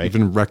you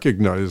even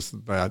recognize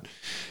that.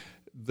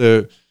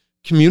 The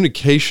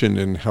communication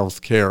in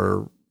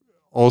healthcare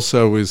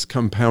also is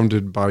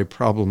compounded by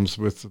problems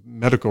with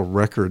medical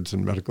records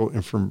and medical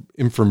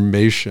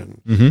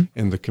information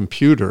in the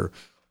computer,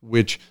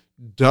 which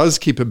does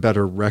keep a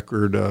better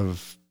record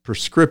of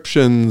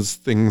prescriptions.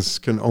 Things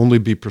can only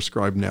be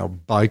prescribed now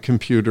by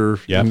computer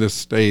in this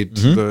state.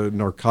 The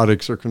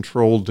narcotics are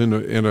controlled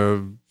in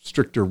a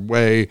stricter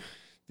way.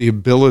 The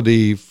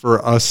ability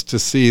for us to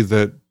see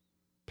that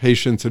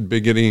patients had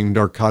been getting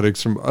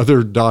narcotics from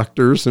other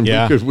doctors, and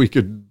we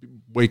could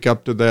wake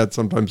up to that.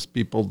 Sometimes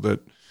people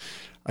that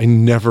I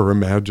never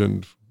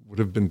imagined would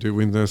have been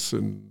doing this,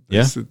 and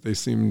they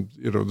seem,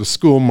 the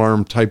school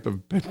marm type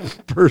of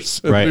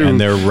person, right?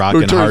 And they're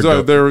rocking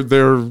hard.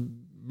 They're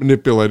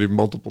manipulating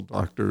multiple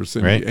doctors,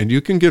 and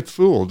you can get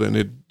fooled, and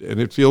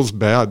it feels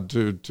bad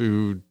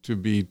to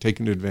be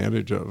taken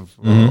advantage of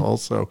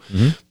also.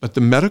 But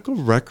the medical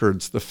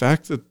records, the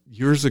fact that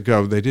years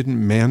ago they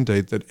didn't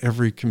mandate that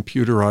every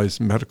computerized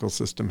medical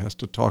system has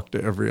to talk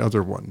to every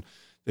other one,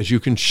 that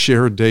you can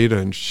share data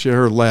and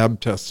share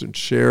lab tests and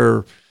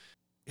share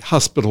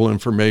hospital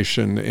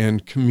information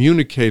and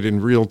communicate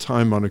in real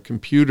time on a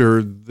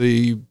computer.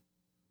 The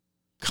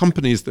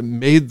companies that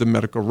made the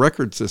medical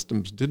record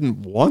systems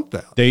didn't want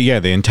that. They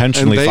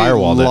intentionally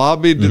firewalled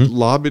it.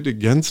 Lobbied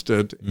against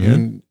it.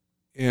 And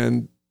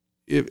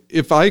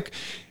if I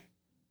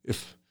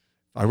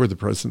were the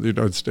president of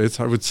the United States,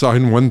 I would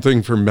sign one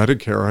thing for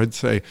Medicare. I'd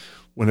say,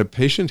 when a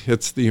patient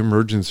hits the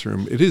emergency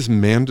room, it is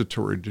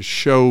mandatory to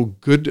show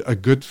a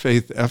good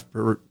faith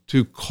effort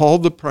to call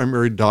the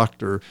primary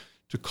doctor,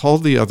 to call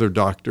the other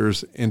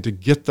doctors, and to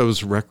get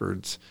those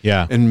records.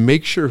 Yeah. And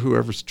make sure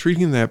whoever's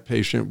treating that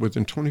patient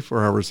within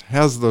 24 hours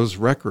has those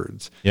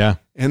records. Yeah.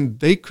 And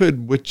they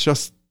could, with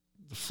just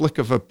the flick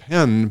of a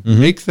pen,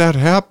 make that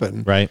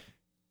happen. Right.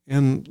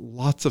 And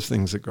lots of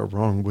things that go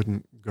wrong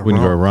wouldn't go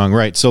wrong.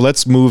 Right. So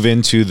let's move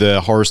into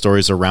the horror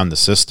stories around the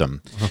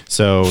system.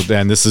 So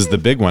then this is the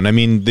big one. I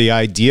mean, the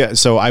idea,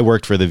 so I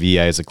worked for the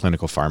VA as a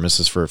clinical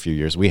pharmacist for a few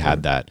years. We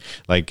had that,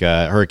 like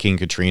Hurricane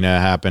Katrina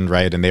happened,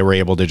 right? And they were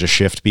able to just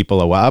shift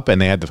people up,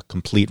 and they had the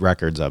complete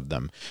records of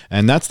them.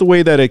 And that's the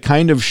way that it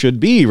kind of should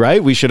be,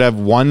 right? We should have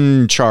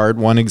one chart,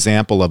 one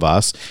example of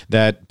us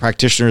that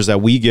practitioners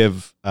that we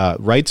give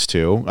rights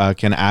to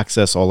can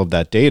access all of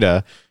that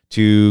data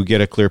to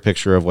get a clear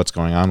picture of what's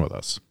going on with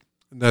us.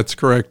 That's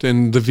correct.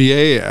 And the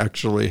VA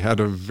actually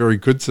had a very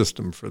good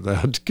system for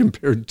that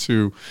compared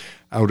to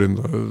out in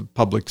the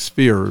public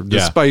sphere.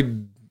 Despite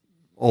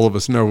all of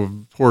us know of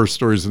horror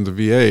stories in the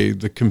VA,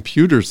 the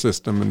computer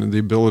system and the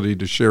ability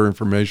to share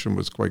information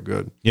was quite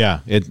good. Yeah,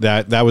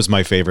 that was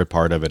my favorite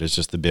part of it, is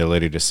just the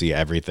ability to see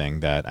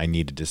everything that I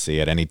needed to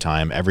see at any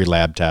time, every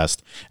lab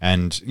test,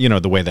 and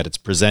the way that it's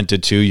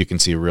presented to, you can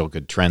see real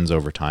good trends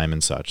over time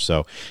and such.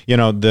 So,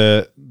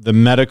 the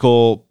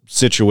medical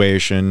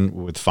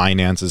situation with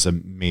finance is a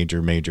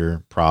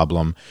major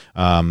problem,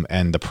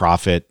 and the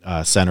profit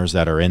centers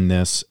that are in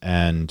this,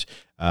 and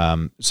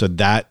so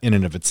that in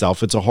and of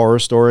itself, it's a horror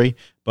story.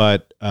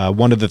 But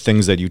one of the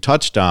things that you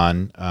touched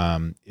on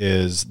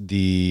is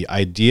the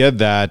idea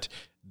that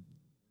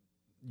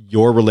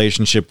your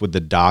relationship with the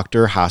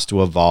doctor has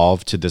to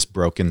evolve to this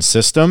broken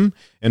system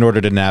in order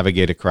to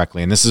navigate it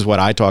correctly. And this is what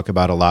I talk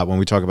about a lot when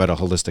we talk about a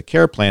holistic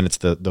care plan. It's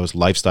those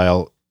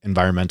lifestyle,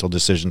 environmental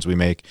decisions we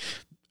make.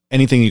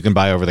 Anything you can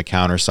buy over the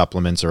counter,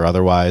 supplements or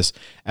otherwise.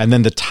 And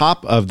then the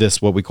top of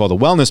this, what we call the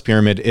wellness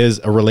pyramid,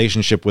 is a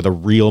relationship with a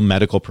real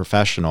medical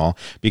professional,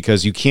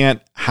 because you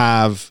can't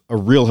have a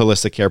real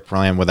holistic care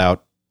plan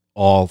without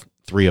all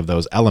three of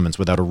those elements,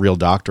 without a real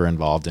doctor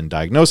involved in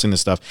diagnosing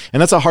this stuff. And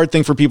that's a hard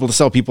thing for people to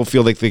sell. People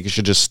feel like they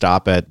should just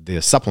stop at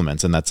the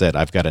supplements and that's it.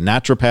 I've got a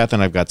naturopath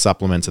and I've got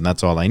supplements and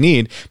that's all I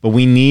need. But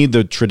we need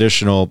the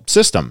traditional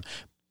system.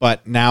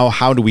 But now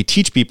how do we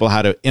teach people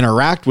how to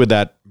interact with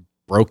that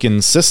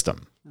broken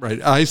system? Right.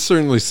 I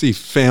certainly see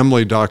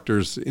family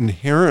doctors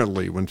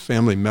inherently, when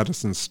family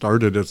medicine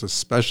started as a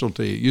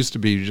specialty, it used to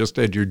be you just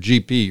had your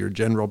GP, your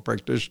general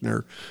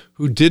practitioner,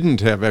 who didn't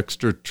have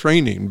extra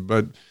training.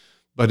 But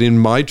in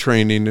my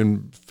training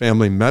in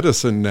family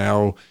medicine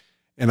now,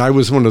 and I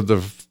was one of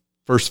the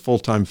first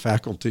full-time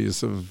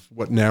faculties of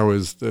what now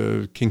is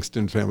the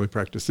Kingston Family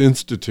Practice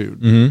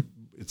Institute.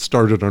 It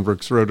started on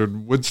Ricks Road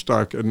in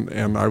Woodstock,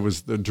 and I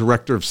was the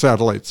director of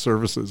satellite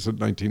services in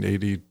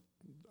 1980.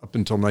 up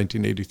until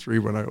 1983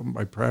 when I opened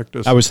my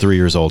practice. I was 3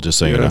 years old, just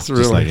so you know. Yes,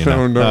 really. Just you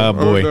know. Oh, no.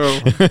 Boy. Oh,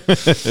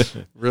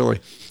 no. Really.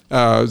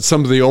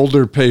 Some of the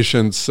older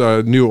patients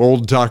knew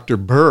old Dr.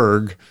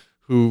 Berg,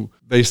 who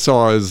they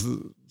saw as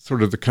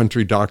sort of the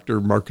country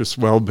doctor, Marcus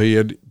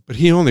Welby, but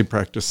he only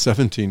practiced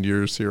 17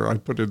 years here. I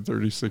put in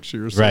 36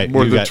 years, right.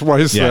 more than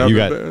twice that.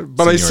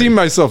 But seniority. I see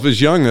myself as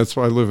young. That's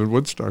why I live in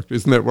Woodstock.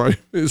 Isn't that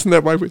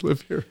why we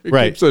live here? It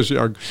keeps us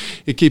young.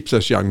 It keeps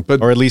us young,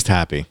 but or at least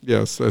happy.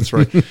 Yes, that's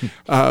right.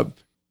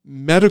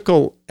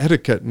 Medical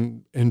etiquette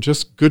and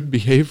just good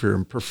behavior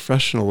and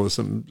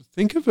professionalism.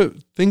 Think of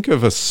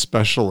a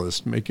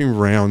specialist making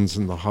rounds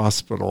in the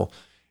hospital,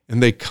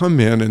 and they come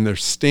in and they're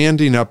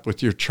standing up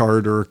with your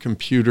chart or a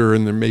computer,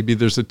 and maybe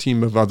there's a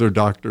team of other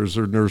doctors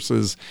or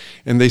nurses,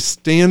 and they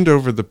stand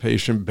over the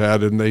patient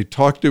bed and they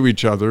talk to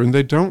each other, and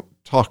they don't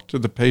talk to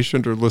the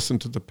patient or listen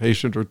to the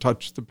patient or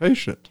touch the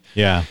patient.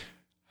 Yeah.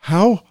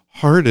 How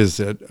hard is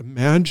it?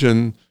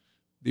 Imagine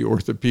the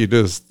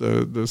orthopedist,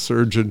 the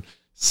surgeon,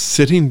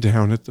 sitting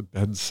down at the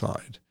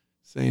bedside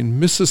saying,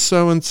 Mrs.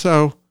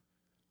 So-and-so,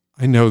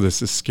 I know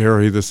this is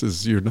scary.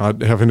 You're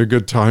not having a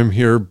good time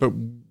here, but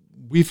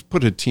we've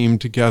put a team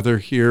together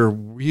here.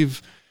 We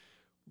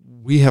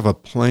have a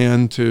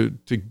plan to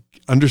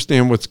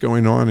understand what's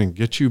going on and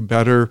get you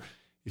better.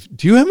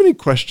 Do you have any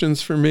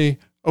questions for me?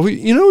 Oh,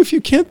 if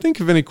you can't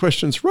think of any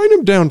questions, write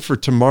them down for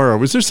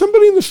tomorrow. Is there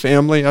somebody in the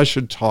family I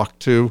should talk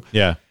to?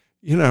 Yeah.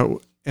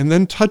 And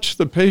then touch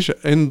the patient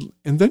and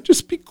then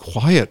just be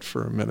quiet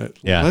for a minute.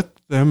 Yeah. Let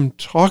them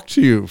talk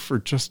to you for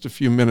just a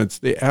few minutes.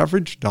 The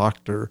average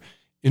doctor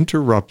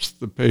interrupts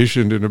the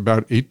patient in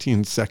about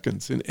 18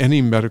 seconds in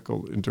any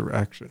medical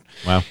interaction.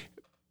 Wow.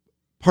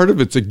 Part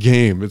of it's a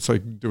game. It's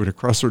like doing a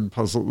crossword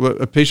puzzle.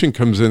 A patient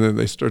comes in and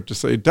they start to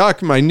say,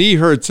 Doc, my knee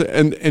hurts.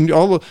 And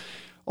all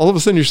of a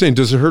sudden you're saying,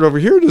 does it hurt over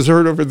here? Does it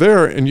hurt over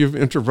there? And you've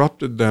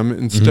interrupted them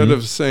instead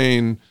of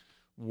saying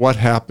what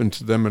happened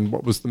to them and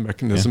what was the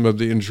mechanism of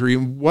the injury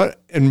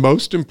and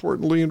most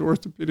importantly in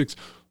orthopedics,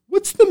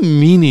 what's the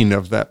meaning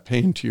of that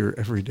pain to your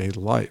everyday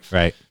life?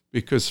 Right.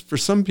 Because for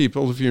some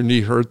people, if your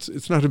knee hurts,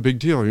 it's not a big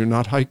deal. You're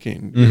not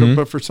hiking.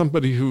 But for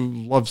somebody who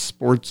loves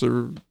sports,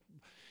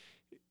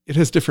 it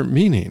has different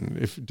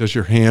meaning. Does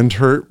your hand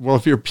hurt? Well,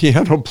 if you're a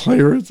piano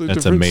player, it's That's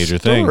different a major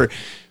story. thing.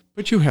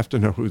 But you have to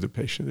know who the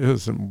patient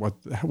is and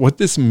what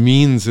this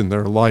means in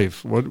their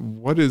life.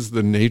 What is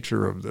the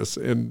nature of this?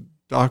 And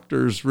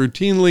doctors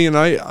routinely, and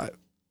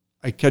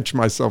I catch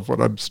myself when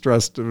I'm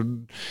stressed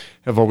and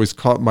have always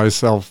caught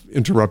myself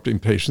interrupting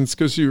patients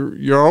because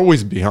you're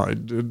always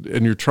behind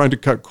and you're trying to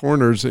cut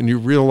corners, and you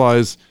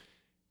realize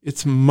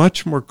it's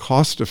much more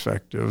cost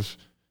effective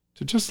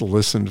to just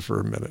listen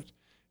for a minute.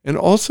 And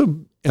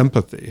also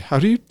empathy. How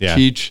do you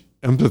teach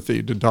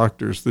empathy to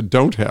doctors that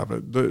don't have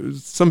it?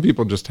 Some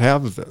people just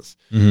have this.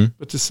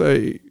 But to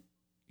say,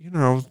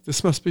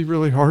 this must be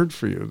really hard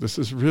for you. This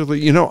is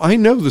really, I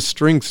know the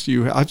strengths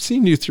you have. I've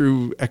seen you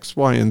through X,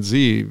 Y, and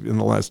Z in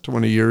the last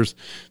 20 years.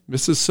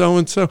 Mrs.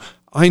 So-and-so,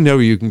 I know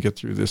you can get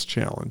through this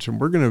challenge,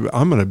 and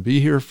I'm going to be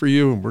here for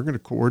you, and we're going to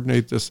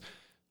coordinate this.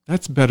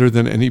 That's better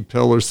than any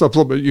pill or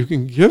supplement you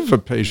can give a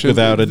patient.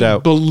 Without a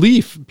doubt.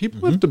 Belief.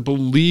 People have to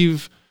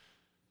believe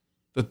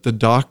that the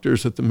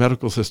doctors at the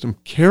medical system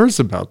cares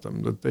about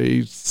them, that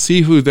they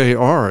see who they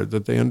are,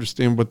 that they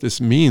understand what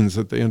this means,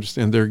 that they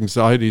understand their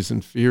anxieties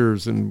and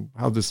fears and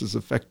how this is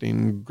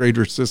affecting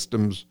greater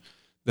systems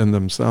than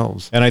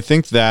themselves. And I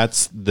think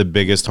that's the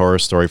biggest horror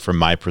story from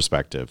my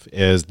perspective,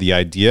 is the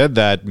idea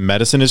that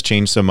medicine has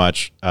changed so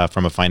much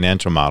from a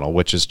financial model,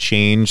 which has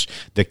changed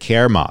the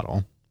care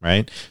model.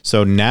 Right.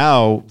 So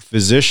now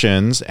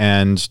physicians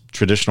and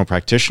traditional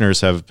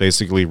practitioners have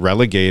basically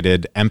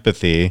relegated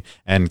empathy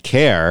and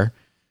care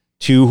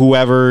to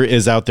whoever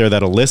is out there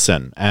that'll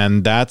listen.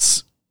 And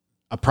that's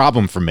a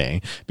problem for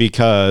me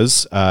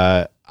because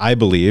I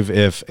believe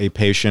if a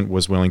patient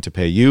was willing to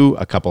pay you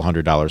a couple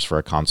 $100s for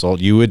a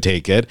consult, you would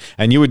take it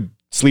and you would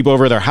sleep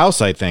over their house,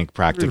 I think,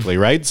 practically,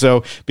 right?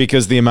 So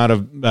because the amount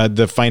of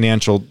the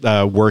financial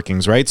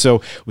workings, right?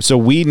 So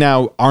we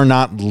now are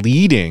not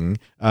leading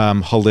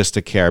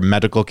holistic care,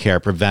 medical care,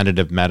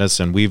 preventative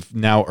medicine. We've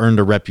now earned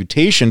a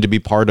reputation to be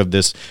part of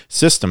this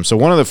system. So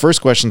one of the first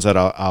questions that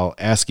I'll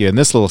ask you in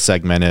this little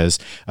segment is,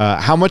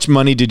 how much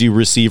money did you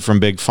receive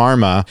from Big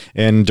Pharma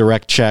in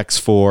direct checks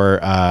for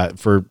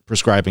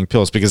prescribing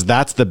pills? Because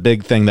that's the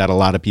big thing that a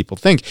lot of people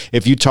think.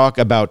 If you talk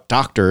about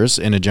doctors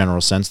in a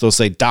general sense, they'll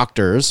say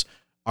doctors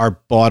are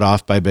bought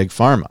off by Big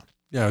Pharma.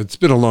 Yeah, it's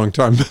been a long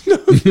time.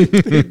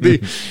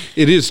 It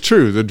is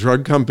true. The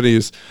drug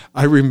companies,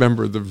 I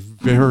remember the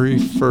very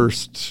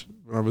first,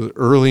 when I was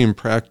early in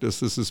practice,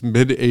 this is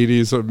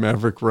mid-'80s on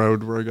Maverick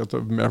Road, where I got the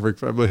Maverick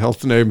Family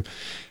Health name,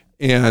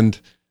 and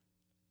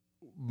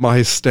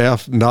my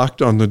staff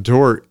knocked on the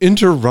door,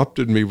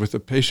 interrupted me with a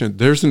patient.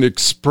 There's an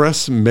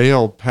express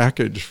mail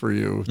package for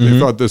you. They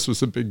thought this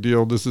was a big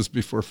deal. This is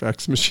before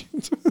fax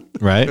machines.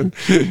 Right.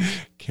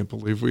 Can't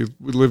believe we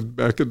lived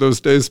back in those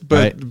days.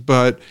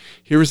 But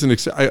here's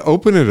I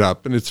open it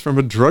up, and it's from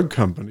a drug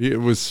company. It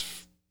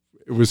was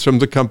It was from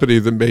the company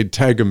that made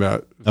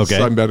Tagamet,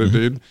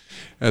 cimetidine,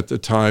 at the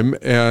time.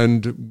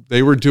 And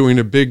they were doing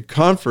a big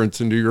conference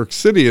in New York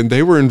City, and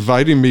they were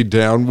inviting me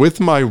down with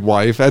my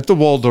wife at the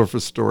Waldorf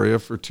Astoria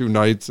for 2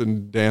 nights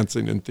and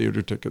dancing and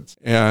theater tickets.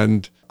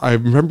 And I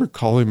remember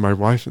calling my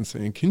wife and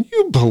saying, can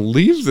you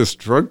believe this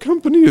drug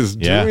company is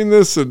doing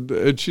this?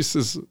 And she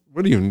says,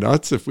 what are you,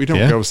 nuts? If we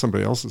don't go,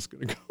 somebody else is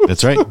going to go.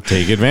 That's right.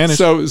 Take advantage.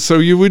 So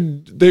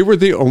they were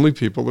the only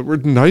people that were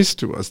nice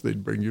to us.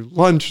 They'd bring you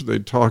lunch.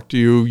 They'd talk to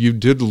you. You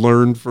did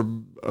learn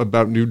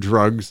about new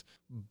drugs,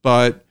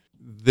 but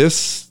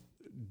this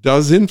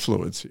does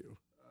influence you.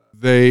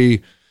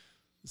 They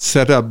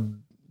set up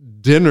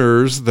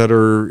dinners that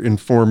are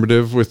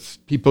informative with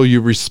people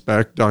you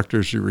respect,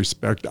 doctors you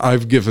respect.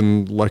 I've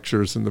given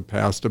lectures in the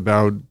past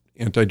about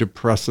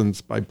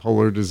antidepressants,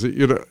 bipolar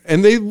disease,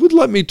 and they would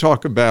let me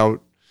talk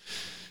about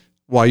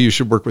why you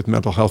should work with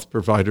mental health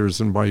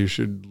providers and why you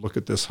should look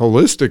at this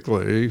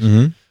holistically.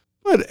 Mm-hmm.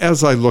 But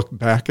as I look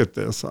back at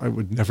this, I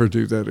would never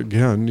do that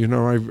again.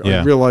 I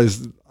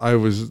realized I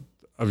was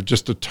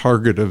just a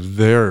target of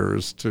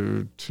theirs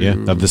of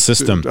the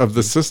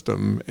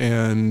system.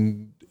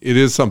 And it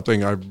is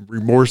something I'm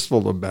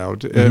remorseful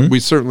about. And we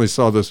certainly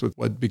saw this with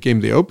what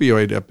became the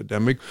opioid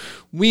epidemic.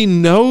 We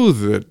know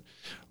that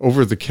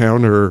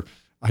over-the-counter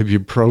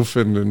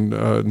ibuprofen and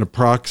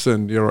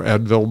naproxen,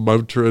 Advil,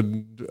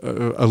 Motrin,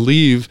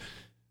 Aleve,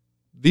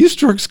 these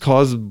drugs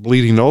cause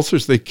bleeding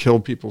ulcers. They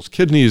kill people's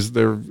kidneys.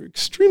 They're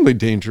extremely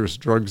dangerous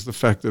drugs. The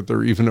fact that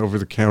they're even over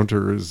the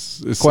counter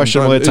is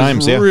questionable at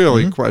times.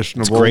 Really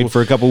questionable. It's great for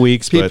a couple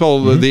weeks.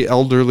 People, the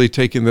elderly,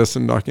 taking this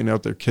and knocking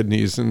out their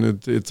kidneys,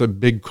 and it's a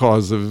big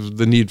cause of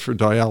the need for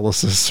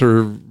dialysis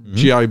or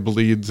GI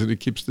bleeds, and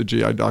it keeps the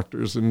GI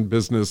doctors in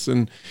business.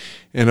 And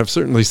I've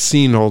certainly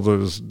seen all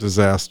those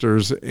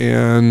disasters.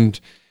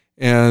 And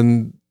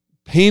pain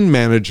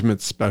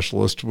management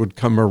specialists would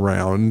come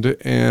around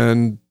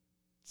and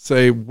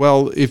say,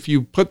 well, if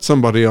you put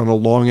somebody on a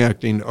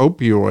long-acting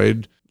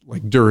opioid,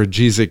 like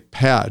Duragesic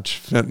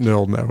patch,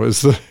 fentanyl now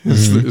is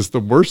the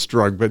worst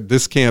drug, but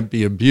this can't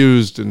be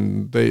abused,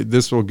 and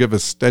this will give a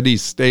steady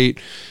state.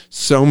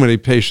 So many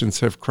patients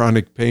have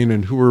chronic pain,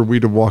 and who are we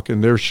to walk in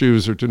their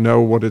shoes or to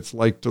know what it's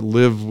like to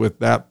live with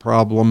that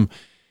problem?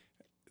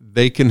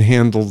 They can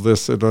handle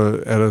this at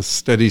a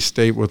steady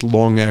state with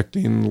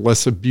long-acting,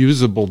 less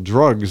abusable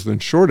drugs than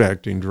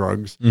short-acting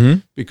drugs.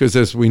 Because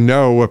as we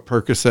know, a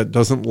Percocet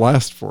doesn't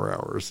last 4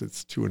 hours.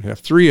 It's 2.5,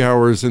 3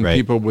 hours, and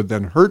people would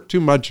then hurt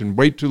too much and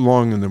wait too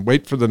long and then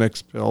wait for the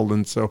next pill.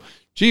 And so,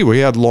 we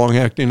had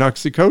long-acting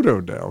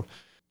oxycodone now.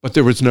 But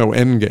there was no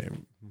end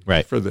game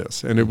for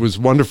this. And it was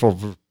wonderful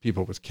for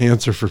people with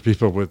cancer, for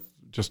people with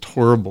just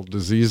horrible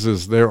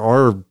diseases. There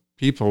are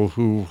people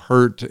who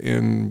hurt,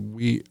 and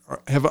we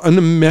have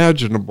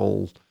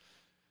unimaginable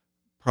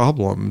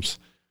problems,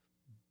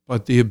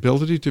 but the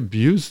ability to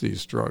abuse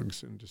these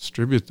drugs and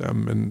distribute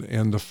them,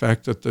 and the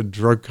fact that the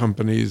drug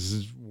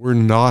companies were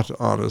not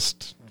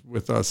honest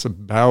with us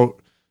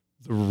about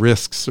the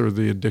risks or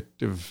the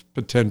addictive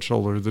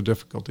potential or the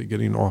difficulty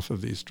getting off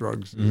of these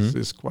drugs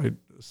is quite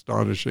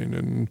astonishing,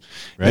 and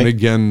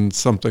again,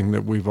 something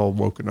that we've all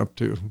woken up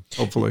to,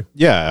 hopefully.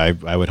 Yeah,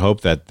 I would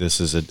hope that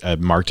this is a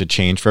marked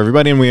change for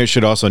everybody. And we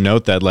should also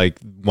note that, like,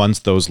 once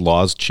those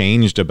laws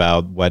changed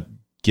about what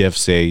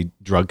gifts a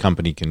drug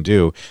company can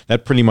do,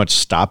 that pretty much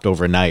stopped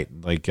overnight.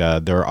 Like,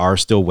 there are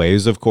still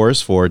ways, of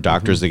course, for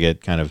doctors to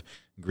get kind of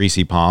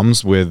greasy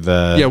palms with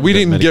we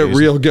didn't get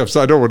real gifts.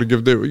 I don't want to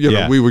give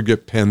we would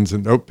get pens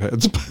and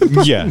notepads,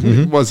 but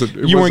it wasn't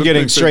you weren't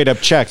getting straight up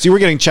checks. You were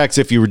getting checks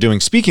if you were doing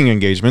speaking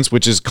engagements,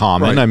 which is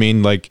common. I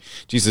mean, like,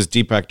 Jesus,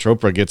 Deepak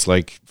Chopra gets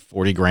like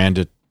 40 grand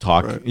to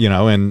talk,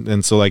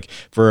 and so, like,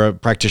 for a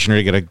practitioner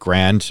to get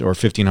 $1,000 or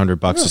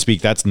 $1,500 to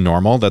speak, that's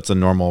normal. That's a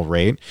normal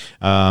rate.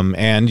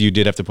 And you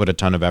did have to put a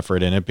ton of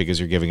effort in it because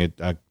you're giving it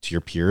to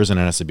your peers, and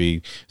it has to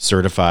be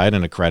certified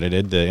and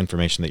accredited, the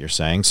information that you're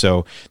saying.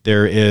 So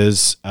there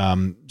is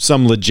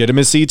some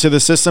legitimacy to the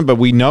system, but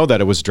we know that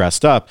it was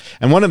dressed up.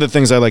 And one of the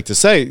things I like to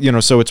say,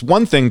 so it's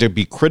one thing to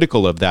be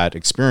critical of that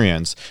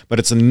experience, but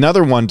it's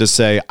another one to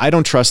say, I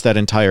don't trust that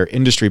entire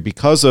industry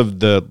because of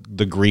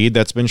the greed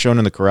that's been shown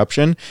and the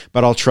corruption,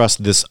 but I'll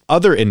trust this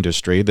other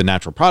industry, the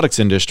natural products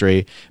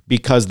industry,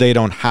 because they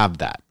don't have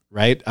that,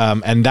 right?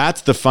 And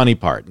that's the funny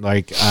part.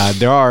 Like,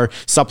 there are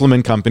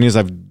supplement companies,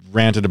 I've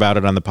ranted about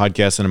it on the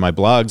podcast and in my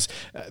blogs.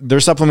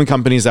 There's supplement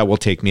companies that will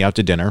take me out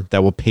to dinner,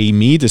 that will pay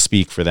me to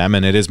speak for them.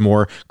 And it is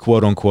more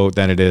quote unquote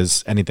than it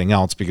is anything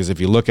else. Because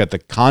if you look at the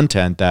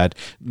content that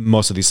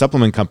most of these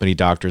supplement company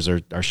doctors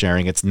are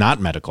sharing, it's not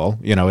medical,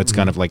 it's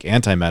kind of like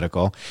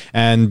anti-medical,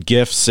 and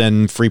gifts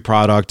and free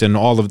product and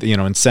all of the,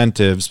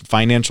 incentives,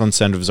 financial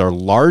incentives are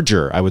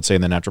larger, I would say,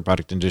 in the natural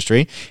product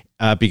industry.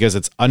 Because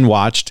it's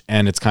unwatched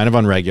and it's kind of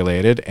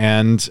unregulated,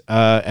 and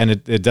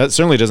it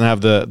certainly doesn't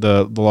have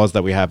the laws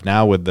that we have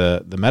now with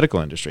the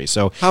medical industry.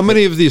 So, how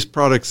many of these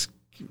products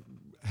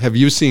have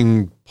you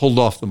seen pulled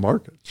off the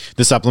market?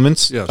 The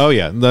supplements? Yes. Oh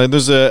yeah,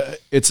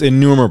 it's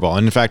innumerable.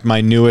 And in fact,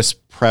 my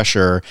newest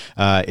pressure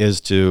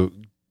is to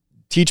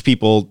teach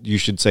people, you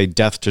should say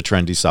death to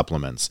trendy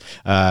supplements.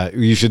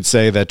 You should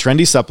say that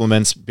trendy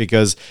supplements,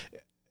 because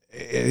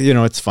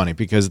it's funny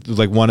because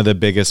like one of the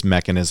biggest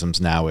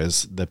mechanisms now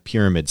is the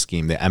pyramid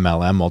scheme, the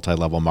MLM,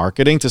 multi-level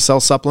marketing, to sell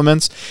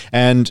supplements.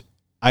 And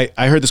I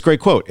heard this great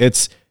quote.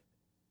 It's,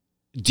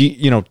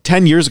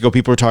 10 years ago,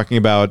 people were talking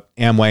about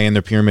Amway and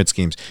their pyramid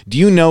schemes. Do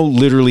you know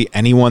literally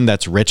anyone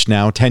that's rich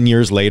now 10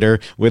 years later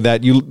with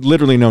that? You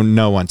literally know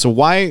no one. So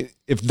why,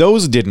 if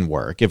those didn't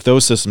work, if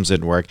those systems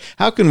didn't work,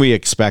 how can we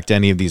expect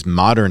any of these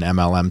modern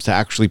MLMs to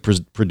actually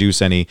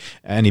produce any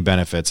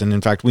benefits? And in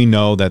fact, we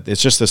know that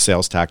it's just a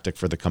sales tactic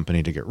for the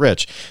company to get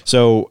rich.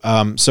 So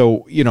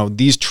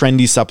these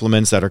trendy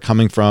supplements that are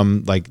coming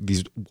from like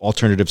these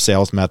alternative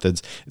sales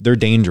methods, they're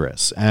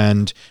dangerous.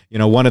 And,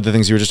 one of the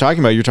things you were just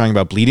talking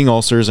about bleeding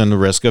ulcers and the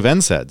risk of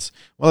NSAIDs.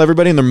 Well,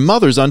 everybody and their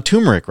mother's on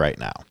turmeric right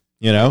now.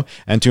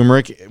 And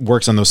turmeric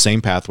works on those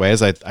same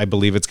pathways. I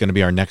believe it's going to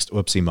be our next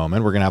oopsie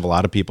moment. We're going to have a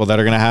lot of people that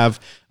are going to have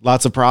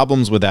lots of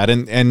problems with that.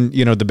 And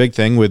the big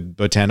thing with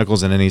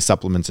botanicals and any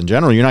supplements in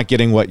general, you're not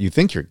getting what you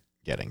think you're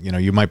getting.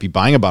 You might be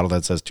buying a bottle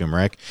that says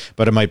turmeric,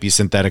 but it might be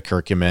synthetic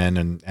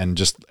curcumin and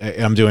just,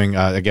 I'm doing,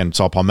 again,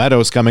 saw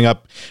palmettos coming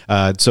up.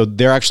 So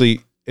they're actually,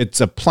 it's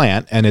a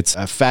plant and it's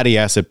a fatty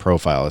acid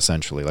profile,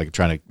 essentially, like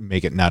trying to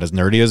make it not as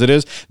nerdy as it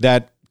is,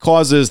 that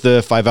causes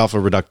the 5-alpha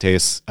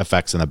reductase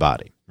effects in the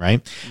body.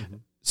 Right. Mm-hmm.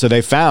 So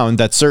they found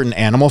that certain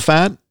animal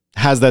fat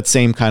has that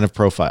same kind of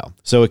profile.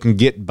 So it can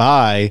get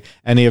by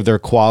any of their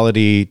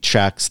quality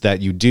checks that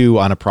you do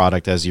on a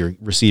product as you're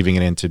receiving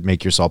it in to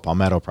make your saw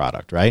palmetto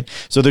product. Right.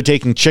 So they're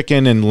taking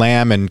chicken and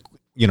lamb and,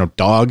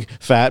 dog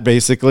fat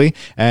basically,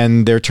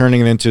 and they're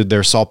turning it into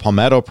their saw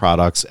palmetto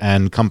products,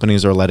 and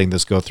companies are letting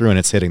this go through and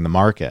it's hitting the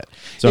market.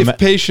 So if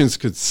patients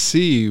could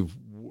see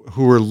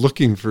who are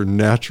looking for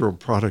natural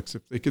products,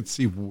 if they could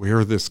see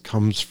where this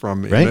comes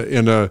from, right?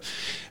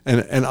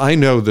 And I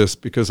know this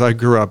because I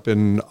grew up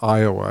in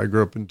Iowa. I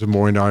grew up in Des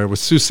Moines, Iowa,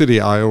 Sioux City,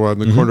 Iowa, on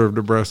the corner of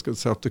Nebraska and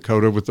South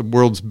Dakota, with the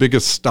world's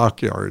biggest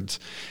stockyards.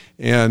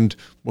 And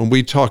when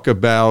we talk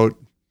about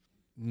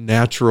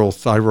natural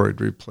thyroid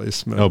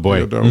replacement,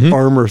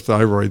 Armour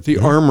thyroid, the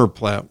Armour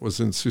plant was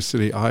in Sioux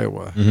City,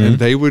 Iowa, and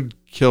they would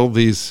kill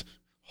these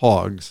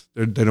hogs.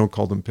 They don't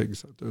call them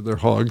pigs out there; they're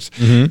hogs,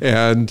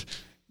 and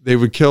they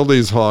would kill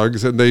these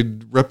hogs and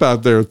they'd rip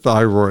out their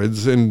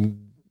thyroids and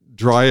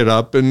dry it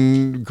up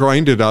and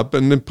grind it up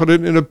and then put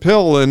it in a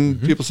pill.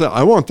 And people say,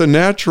 I want the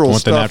natural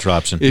stuff. The natural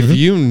option. If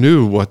you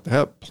knew what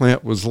that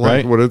plant was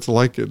like, what it's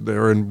like in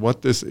there and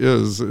what this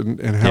is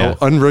and how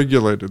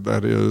unregulated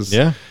that is,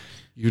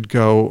 you'd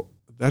go,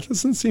 that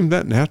doesn't seem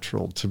that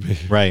natural to me.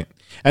 Right.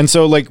 And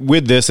so like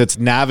with this, it's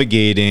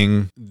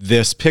navigating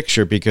this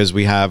picture because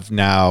we have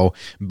now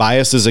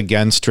biases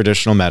against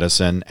traditional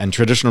medicine, and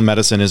traditional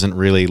medicine isn't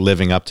really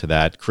living up to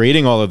that,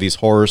 creating all of these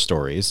horror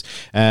stories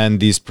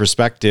and these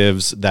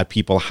perspectives that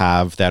people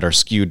have that are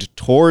skewed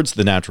towards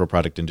the natural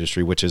product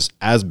industry, which is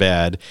as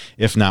bad,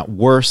 if not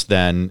worse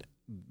than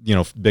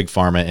big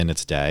pharma in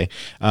its day.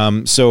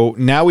 So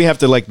now we have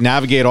to like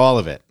navigate all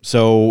of it.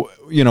 So,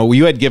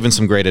 you had given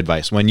some great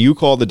advice. When you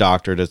call the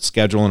doctor to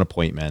schedule an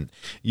appointment,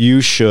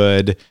 you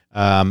should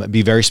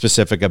be very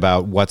specific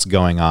about what's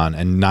going on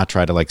and not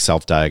try to like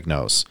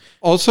self-diagnose.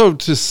 Also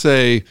to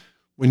say,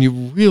 when you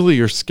really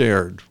are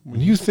scared,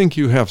 when you think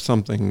you have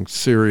something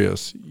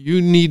serious,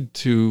 you need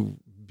to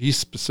be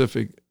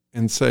specific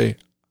and say,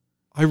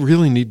 I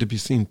really need to be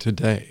seen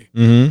today.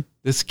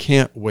 This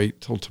can't wait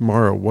till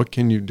tomorrow. What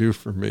can you do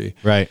for me?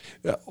 Right.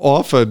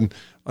 Often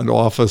an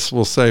office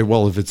will say,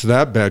 well, if it's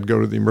that bad, go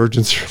to the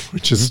emergency room,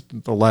 which is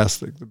the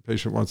last thing the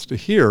patient wants to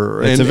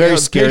hear. It's and a very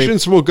scary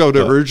patients will go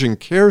to urgent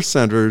care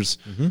centers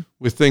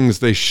with things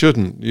they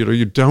shouldn't.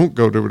 You don't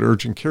go to an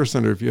urgent care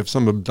center if you have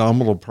some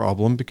abdominal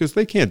problem because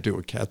they can't do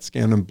a CAT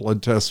scan and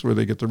blood tests where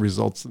they get the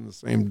results in the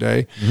same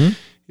day.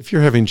 If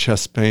you're having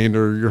chest pain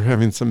or you're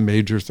having some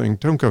major thing,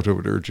 don't go to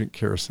an urgent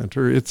care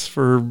center. It's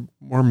for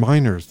more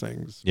minor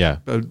things. Yeah,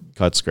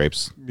 cut,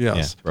 scrapes.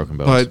 Yes. Yeah, broken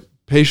bones. But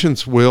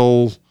patients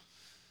will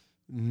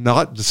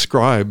not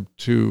describe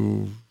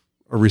to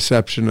a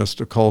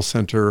receptionist, a call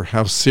center,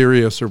 how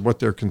serious or what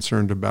they're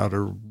concerned about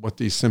or what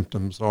these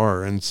symptoms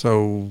are. And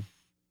so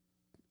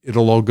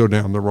it'll all go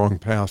down the wrong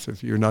path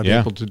if you're not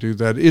able to do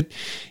that.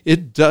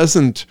 It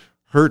doesn't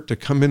hurt to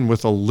come in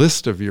with a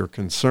list of your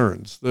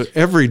concerns.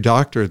 Every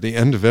doctor at the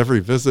end of every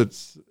visit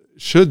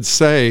should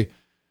say,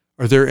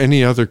 are there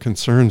any other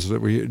concerns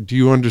do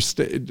you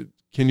understand?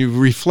 Can you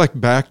reflect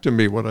back to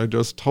me what I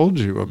just told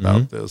you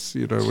about this?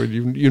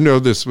 You know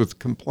this with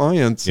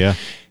compliance. Yeah.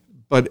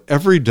 But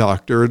every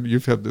doctor, and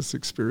you've had this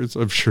experience,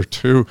 I'm sure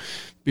too,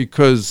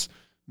 because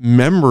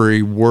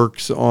memory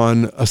works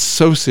on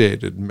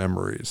associated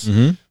memories.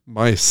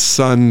 My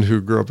son,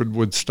 who grew up in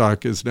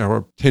Woodstock, is now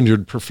a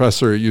tenured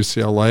professor at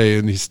UCLA,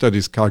 and he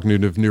studies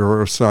cognitive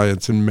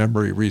neuroscience and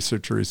memory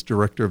research. He's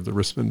director of the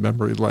Rissman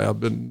Memory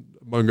Lab, and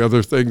among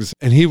other things.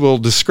 And he will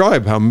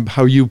describe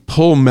how you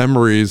pull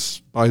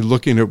memories by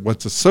looking at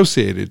what's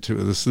associated to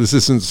this. This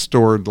isn't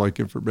stored like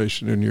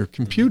information in your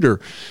computer.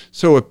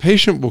 So a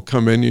patient will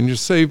come in and you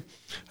say,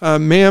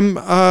 ma'am,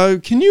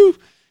 can you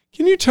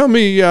can you tell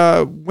me,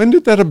 when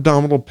did that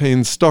abdominal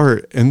pain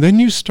start? And then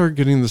you start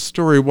getting the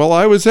story. Well,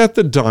 I was at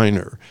the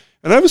diner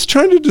and I was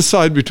trying to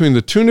decide between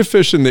the tuna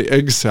fish and the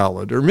egg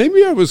salad, or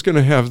maybe I was going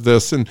to have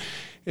this. And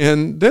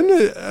then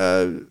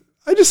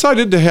I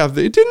decided to have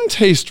it didn't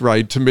taste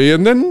right to me.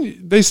 And then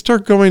they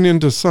start going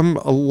into some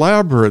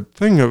elaborate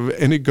thing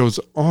and it goes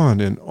on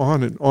and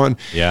on and on.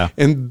 Yeah.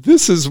 And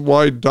this is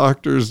why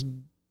doctors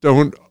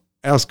don't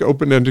ask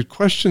open-ended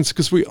questions,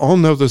 because we all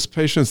know those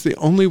patients, the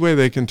only way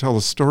they can tell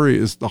a story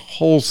is the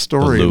whole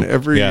story, and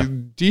every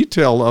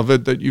detail of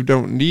it that you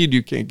don't need,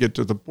 you can't get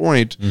to the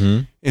point.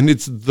 Mm-hmm. And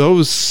it's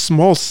those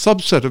small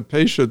subset of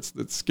patients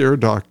that scare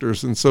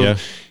doctors. And so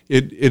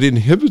it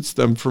inhibits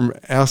them from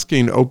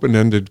asking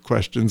open-ended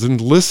questions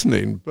and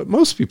listening. But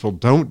most people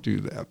don't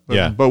do that.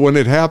 But when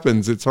it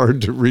happens, it's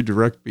hard to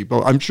redirect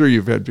people. I'm sure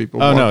you've had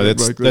people. Oh, no,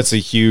 that's a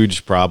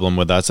huge problem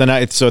with us.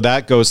 And so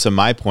that goes to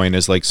my point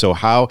is like, so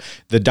how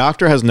the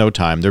doctor has no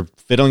time. They're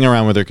fiddling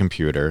around with their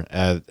computer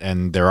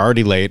and they're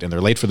already late and they're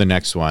late for the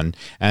next one.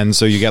 And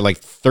so you get like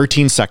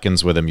 13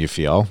 seconds with them, you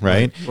feel,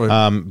 right?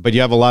 But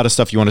you have a lot of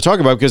stuff you want to talk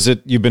about because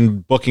you've been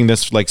booking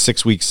this like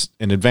 6 weeks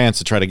in advance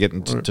to try to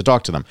get to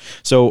talk to them.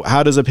 So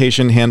how does a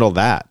patient handle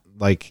that?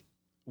 Like,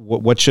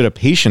 what should a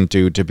patient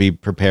do to be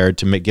prepared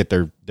to get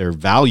their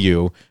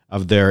value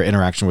of their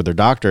interaction with their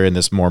doctor in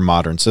this more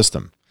modern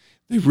system?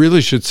 They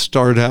really should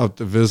start out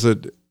the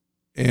visit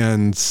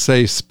and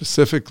say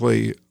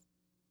specifically,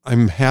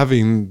 I'm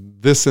having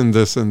this and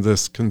this and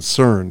this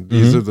concern.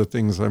 These are the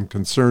things I'm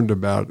concerned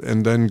about.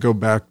 And then go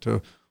back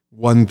to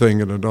one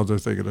thing and another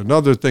thing and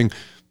another thing.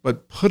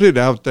 But put it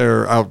out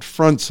there out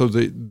front so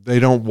that they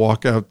don't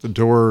walk out the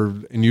door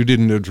and you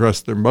didn't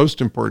address their most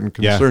important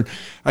concern. Yeah.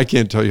 I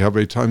can't tell you how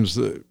many times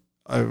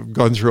I've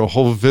gone through a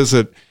whole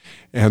visit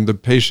and the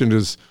patient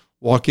is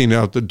walking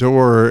out the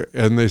door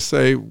and they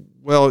say,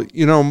 well,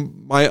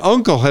 my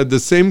uncle had the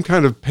same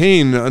kind of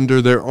pain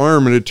under their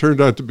arm and it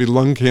turned out to be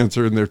lung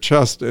cancer in their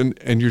chest.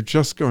 And you're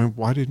just going,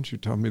 why didn't you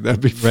tell me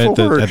that before?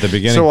 Right at the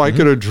beginning. So I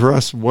could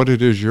address what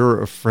it is you're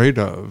afraid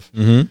of.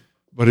 Mm-hmm.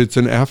 But it's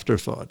an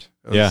afterthought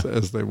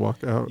as they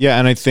walk out. Yeah,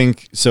 and I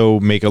think, so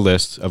make a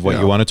list of what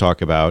you want to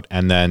talk about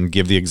and then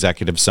give the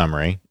executive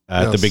summary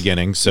at the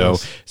beginning. So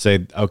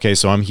say, okay,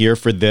 so I'm here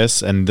for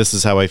this and this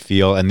is how I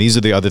feel and these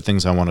are the other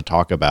things I want to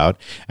talk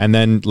about. And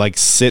then like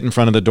sit in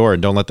front of the door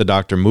and don't let the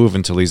doctor move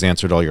until he's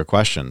answered all your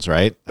questions,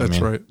 right? That's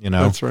right.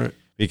 That's right.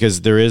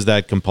 Because there is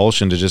that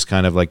compulsion to just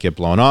kind of like get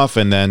blown off.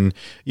 And then,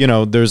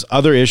 there's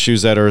other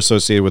issues that are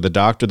associated with the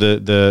doctor,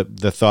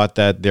 the thought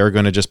that they're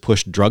going to just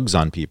push drugs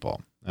on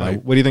people.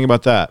 Right. What do you think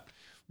about that?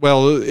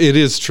 Well, it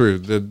is true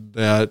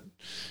that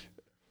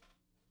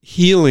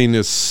healing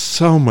is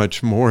so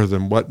much more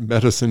than what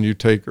medicine you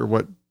take or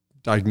what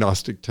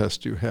diagnostic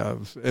test you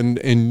have.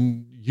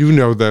 And you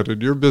know that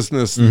in your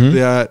business,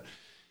 that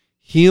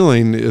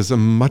healing is a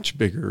much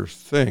bigger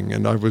thing.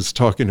 And I was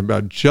talking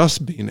about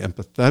just being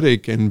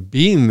empathetic and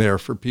being there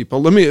for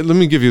people. Let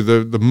me give you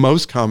the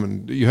most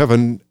common. You have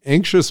an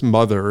anxious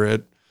mother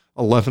at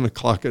 11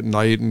 o'clock at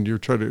night and you're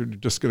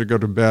just going to go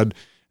to bed.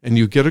 And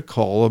you get a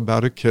call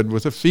about a kid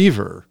with a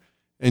fever.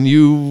 And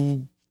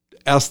you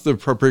ask the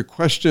appropriate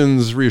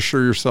questions,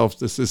 reassure yourself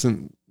this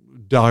isn't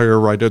dire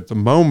right at the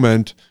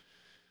moment.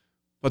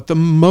 But the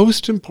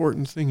most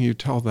important thing you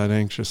tell that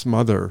anxious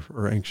mother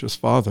or anxious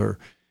father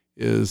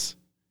is,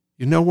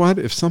 you know what?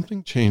 If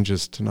something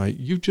changes tonight,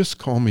 you just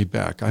call me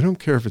back. I don't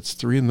care if it's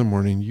 3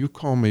 a.m, you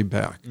call me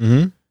back.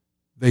 Mm-hmm.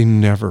 They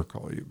never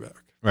call you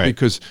back. Right.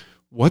 Because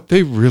what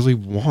they really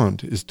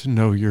want is to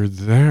know you're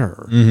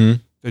there.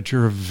 Mm-hmm. That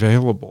you're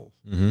available.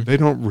 Mm-hmm. They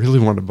don't really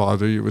want to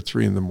bother you at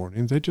 3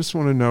 a.m. They just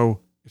want to know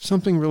if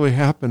something really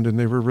happened and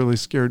they were really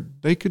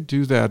scared, they could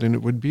do that and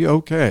it would be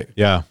okay.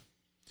 Yeah.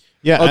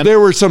 Yeah. There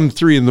were some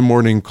 3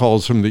 a.m.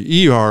 calls from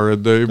the ER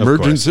and the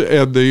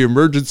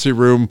emergency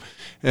room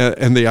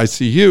and the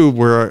ICU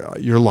where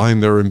you're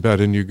lying there in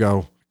bed and you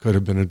go, could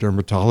have been a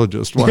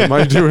dermatologist. Why am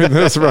I doing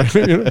this? Right.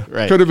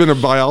 Right. Could have been a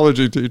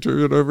biology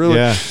teacher. Really.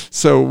 Yeah.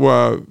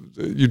 So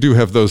you do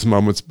have those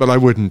moments, but I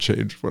wouldn't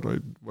change what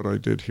I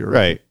did here.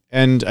 Right.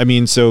 And I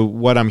mean, so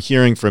what I'm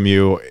hearing from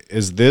you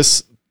is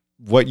this,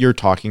 what you're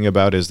talking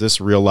about, is this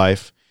real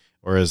life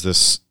or is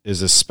this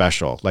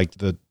special? Like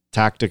the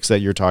tactics that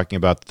you're talking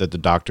about that the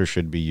doctor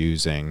should be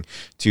using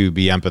to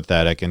be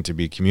empathetic and to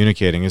be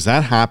communicating, is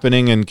that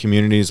happening in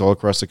communities all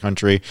across the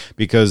country?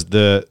 Because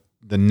the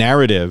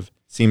narrative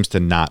seems to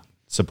not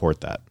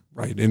support that.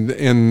 Right.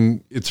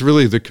 And it's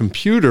really the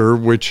computer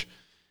which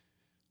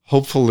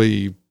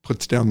hopefully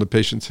puts down the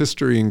patient's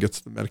history and gets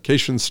the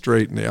medication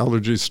straight and the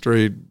allergies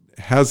straight,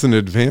 has an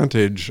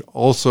advantage,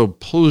 also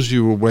pulls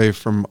you away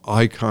from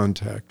eye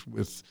contact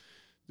with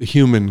the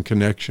human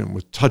connection,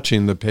 with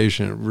touching the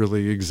patient,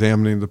 really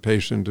examining the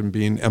patient and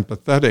being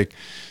empathetic.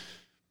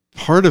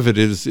 Part of it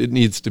is it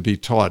needs to be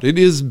taught. It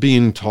is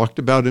being talked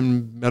about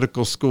in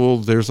medical school.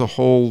 There's a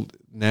whole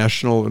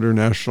national,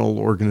 international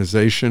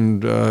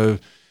organization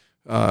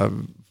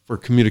for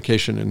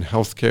communication in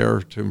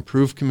healthcare, to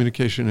improve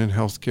communication in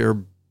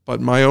healthcare. But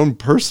my own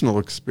personal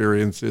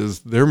experience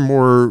is they're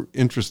more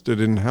interested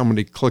in how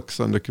many clicks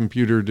on the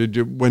computer did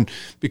you,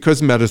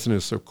 because medicine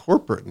is so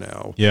corporate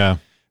now. Yeah.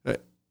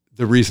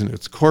 The reason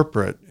it's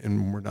corporate,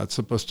 and we're not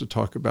supposed to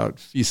talk about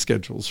fee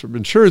schedules from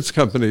insurance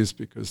companies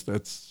because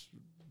that's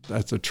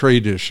a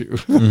trade issue,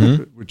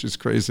 which is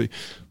crazy.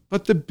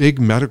 But the big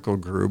medical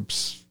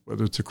groups,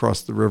 whether it's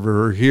across the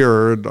river or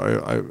here,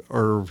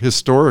 or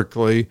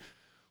historically,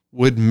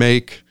 would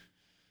make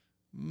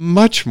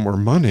much more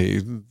money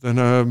than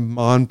a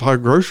mom and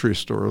pop grocery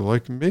store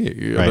like me.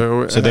 You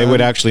know? So they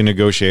would actually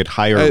negotiate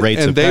higher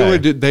rates of pay.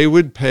 They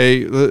would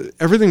pay,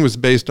 everything was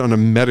based on a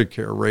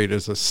Medicare rate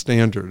as a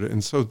standard.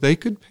 And so they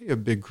could pay a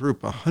big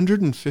group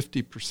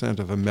 150%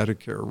 of a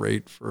Medicare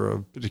rate for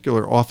a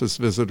particular office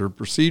visit or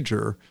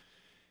procedure.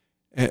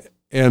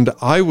 And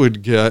I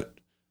would get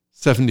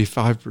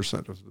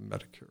 75% of the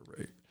Medicare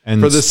rate. And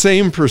for the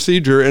same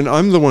procedure, and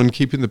I'm the one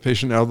keeping the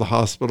patient out of the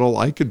hospital.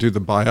 I could do the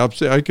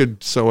biopsy. I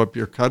could sew up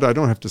your cut. I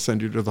don't have to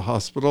send you to the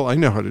hospital. I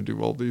know how to do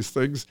all these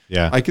things.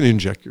 Yeah. I can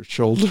inject your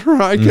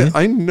shoulder.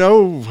 I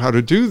know how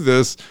to do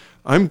this.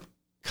 I'm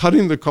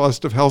cutting the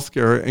cost of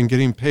healthcare and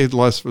getting paid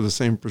less for the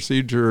same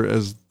procedure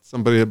as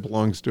somebody that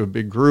belongs to a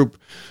big group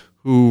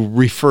who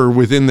refer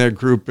within that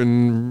group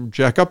and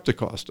jack up the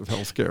cost of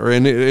healthcare.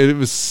 And it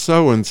was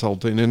so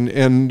insulting.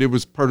 And it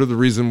was part of the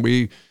reason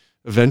we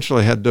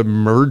eventually had to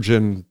merge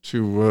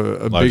into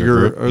a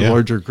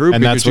larger group.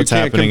 And that's what's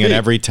happening in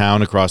every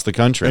town across the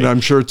country. And I'm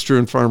sure it's true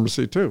in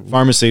pharmacy too.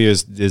 Pharmacy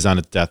is on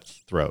its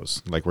death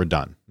throes. Like, we're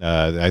done.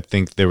 I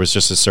think there was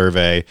just a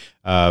survey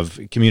of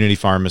community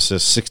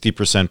pharmacists,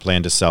 60%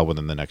 plan to sell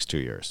within the next 2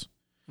 years.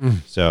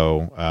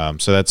 So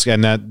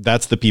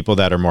that's the people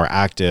that are more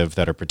active,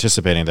 that are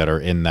participating, that are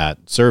in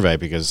that survey,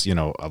 because, you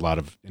know, a lot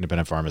of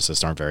independent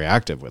pharmacists aren't very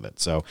active with it.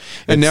 So,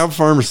 and now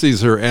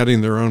pharmacies are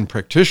adding their own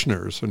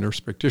practitioners, a nurse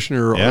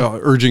practitioner,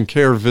 urgent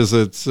care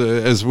visits,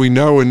 as we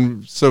know.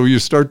 And so you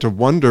start to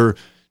wonder,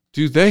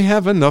 do they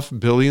have enough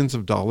billions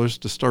of dollars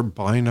to start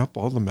buying up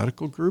all the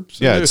medical groups?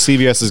 Yeah,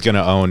 CVS is going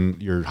to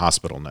own your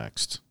hospital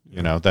next.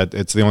 You know, that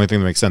it's the only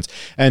thing that makes sense.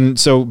 And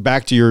so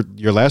back to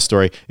your last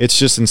story, it's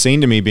just insane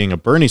to me, being a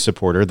Bernie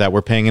supporter, that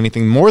we're paying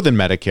anything more than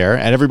Medicare,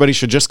 and everybody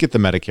should just get the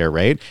Medicare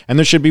rate, and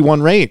there should be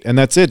one rate, and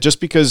that's it.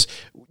 Just because,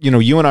 you know,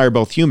 you and I are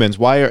both humans,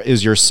 why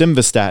is your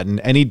Simvastatin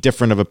any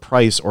different of a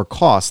price or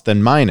cost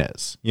than mine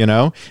is? You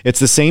know, it's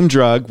the same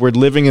drug. We're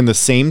living in the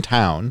same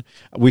town.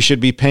 We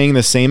should be paying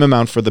the same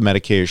amount for the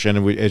medication,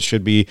 and it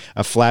should be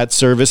a flat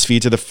service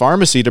fee to the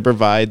pharmacy to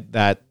provide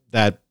that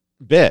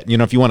bit. You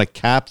know, if you want to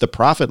cap the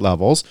profit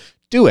levels,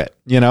 do it,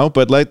 you know,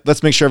 but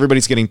let's make sure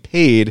everybody's getting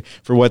paid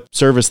for what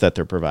service that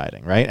they're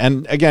providing, right?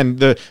 And again,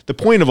 the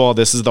point of all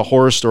this is the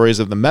horror stories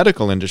of the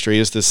medical industry,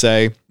 is to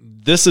say,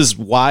 this is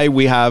why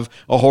we have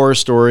a horror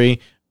story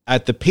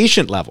at the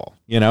patient level,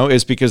 you know,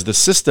 is because the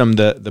system,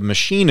 the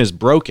machine is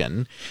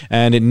broken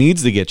and it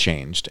needs to get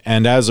changed.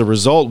 And as a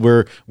result,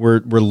 we're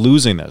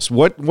losing this.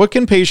 What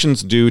can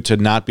patients do to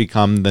not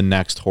become the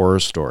next horror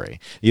story,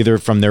 either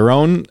from their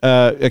own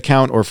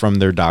account or from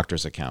their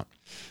doctor's account?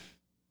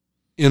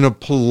 In a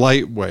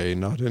polite way,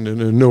 not in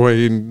an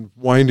annoying,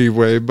 whiny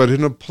way, but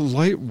in a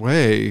polite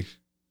way,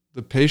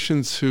 the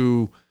patients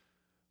who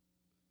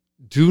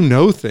do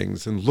know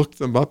things and look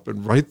them up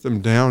and write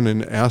them down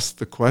and ask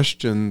the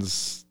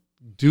questions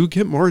do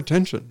get more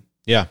attention.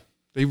 Yeah.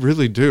 They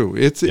really do.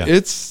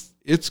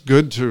 It's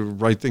good to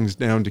write things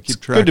down to keep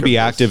track of. It's good to be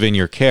active in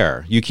your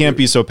care. You can't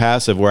be so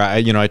passive where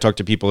I talk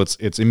to people,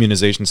 it's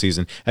immunization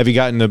season. Have you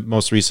gotten the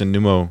most recent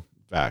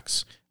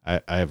pneumovax? I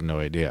have no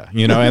idea,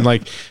 you know, and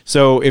like,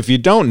 so if you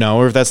don't know,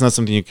 or if that's not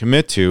something you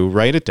commit to,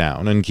 write it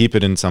down and keep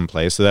it in some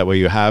place so that way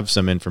you have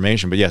some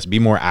information. But yes, be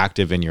more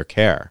active in your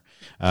care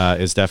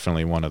is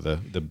definitely one of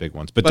the big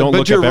ones. But don't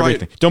look up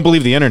everything. Right. Don't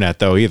believe the internet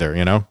though either,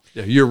 you know?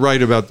 Yeah, you're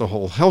right about the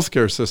whole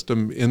healthcare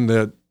system, in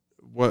that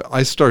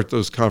I start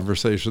those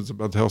conversations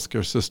about the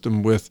healthcare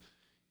system with,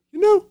 you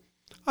know,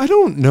 I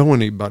don't know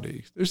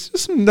anybody. There's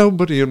just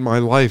nobody in my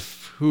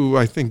life who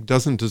I think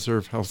doesn't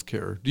deserve health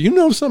care. Do you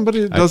know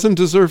somebody that doesn't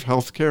deserve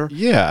health care?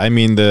 Yeah, I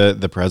mean,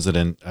 the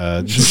president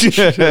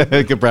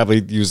could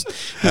probably use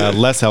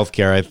less health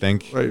care, I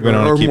think. Right,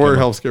 or more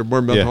health care,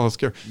 more mental health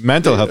care.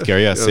 Mental health care,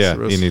 yes,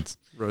 he needs.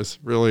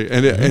 Really,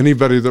 and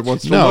anybody that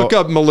wants to look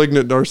up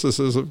malignant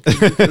narcissism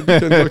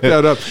can look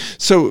that up.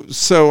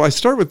 So I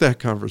start with that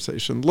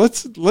conversation.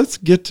 Let's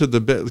get to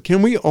the bit.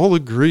 Can we all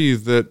agree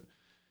that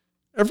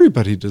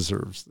everybody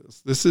deserves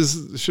this?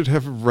 This should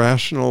have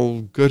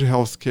rational, good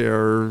health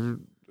care.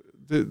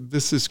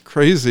 This is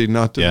crazy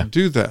not to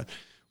do that.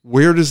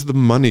 Where does the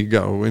money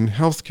go in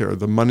healthcare?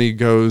 The money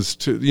goes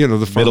to, you know,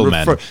 the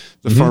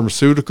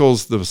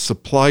pharmaceuticals, the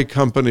supply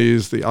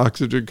companies, the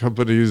oxygen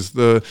companies,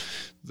 the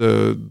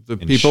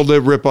people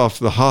that rip off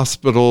the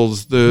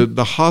hospitals.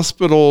 The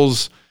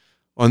hospitals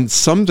on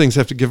some things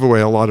have to give away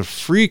a lot of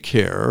free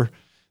care.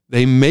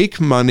 They make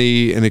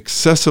money and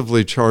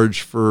excessively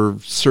charge for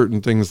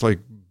certain things like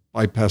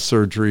bypass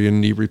surgery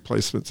and knee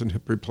replacements and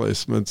hip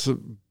replacements,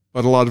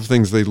 but a lot of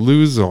things they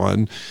lose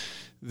on.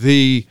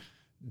 The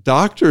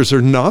doctors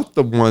are not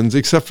the ones,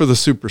 except for the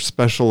super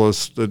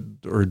specialists that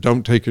or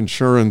don't take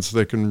insurance,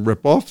 they can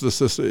rip off the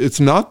system. It's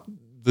not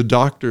the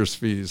doctor's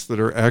fees that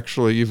are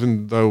actually,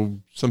 even though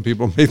some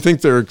people may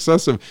think they're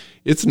excessive,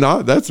 it's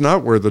not. That's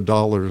not where the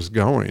dollar is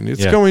going.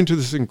 It's going to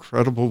this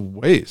incredible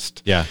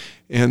waste. Yeah.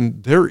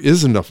 And there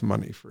is enough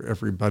money for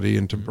everybody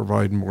and to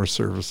provide more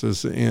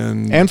services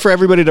and for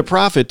everybody to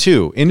profit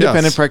too.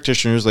 Independent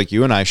practitioners like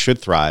you and I should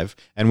thrive,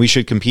 and we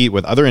should compete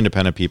with other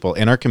independent people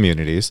in our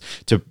communities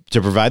to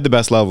provide the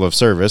best level of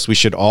service. We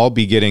should all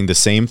be getting the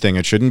same thing.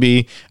 It shouldn't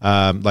be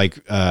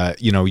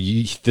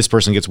this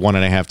person gets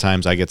 1.5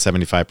 times, I get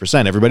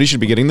 75%. Everybody should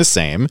be getting the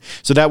same.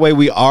 So that way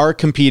we are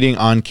competing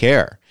on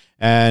care,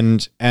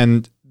 and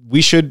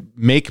we should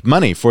make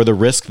money for the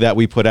risk that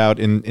we put out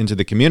into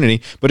the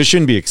community, but it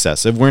shouldn't be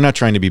excessive. We're not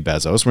trying to be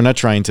Bezos. We're not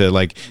trying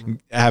to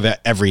have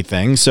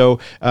everything. So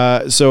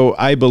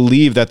I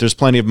believe that there's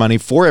plenty of money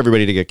for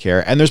everybody to get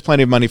care, and there's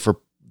plenty of money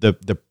for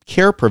the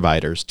care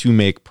providers to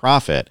make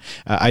profit.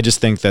 I just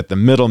think that the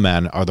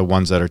middlemen are the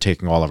ones that are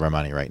taking all of our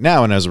money right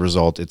now, and as a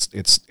result,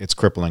 it's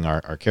crippling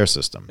our care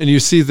system. And you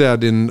see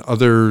that in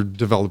other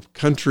developed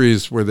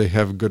countries where they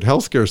have good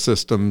healthcare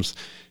systems.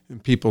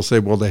 And people say,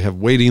 well, they have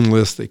waiting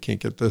lists. They can't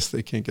get this.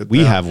 They can't get that.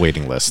 We have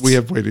waiting lists. We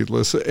have waiting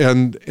lists.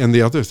 And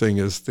the other thing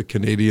is the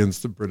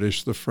Canadians, the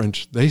British, the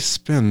French, they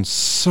spend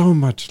so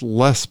much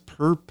less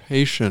per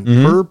patient,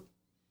 per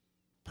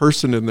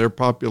person in their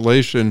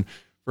population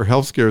for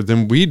healthcare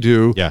than we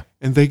do. Yeah.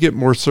 And they get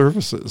more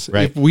services.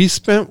 Right.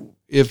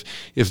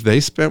 If they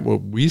spent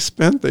what we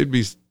spent, they'd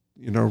be,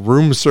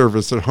 room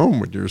service at home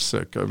when you're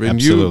sick. I mean,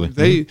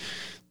 absolutely.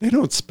 They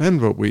don't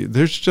spend what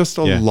there's just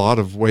a lot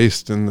of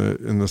waste in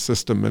the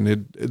system.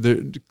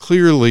 And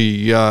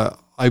clearly,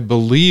 I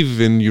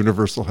believe in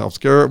universal health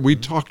care. We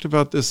talked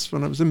about this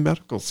when I was in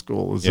medical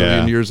school a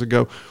zillion years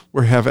ago.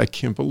 I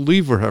can't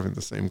believe we're having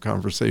the same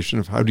conversation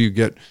of how do you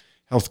get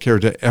health care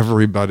to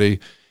everybody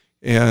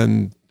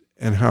and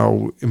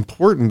how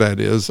important that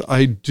is.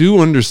 I do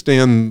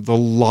understand the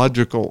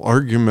logical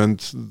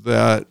argument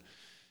that,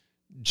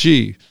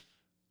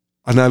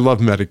 and I love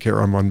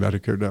Medicare. I'm on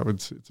Medicare now.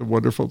 It's a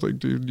wonderful thing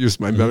to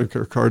use my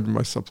Medicare card and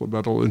my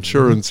supplemental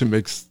insurance. It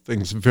makes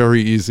things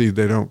very easy.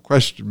 They don't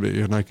question me,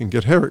 and I can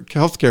get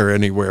health care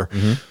anywhere.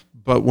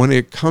 But when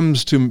it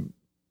comes to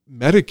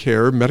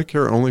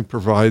Medicare only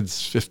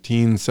provides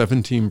 15,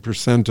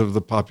 17% of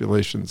the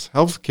population's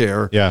health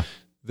care. Yeah.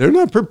 They're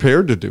not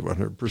prepared to do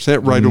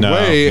 100% right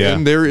away. Yeah.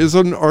 And there is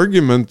an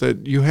argument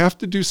that you have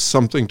to do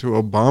something to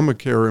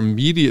Obamacare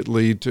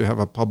immediately to have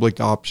a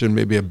public option,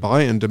 maybe a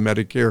buy-in to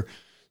Medicare,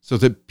 so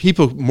that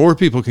more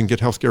people can get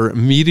healthcare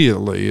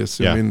immediately,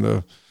 assuming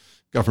the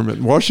government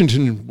in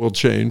Washington will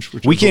change.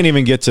 We can't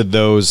even get to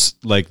those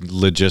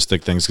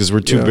logistic things because we're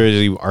too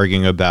busy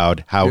arguing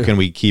about how can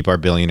we keep our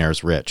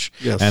billionaires rich.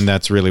 Yes. And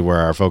that's really where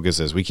our focus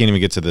is. We can't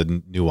even get to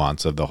the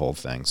nuance of the whole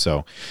thing.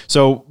 So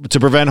to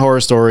prevent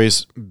horror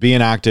stories, be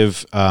an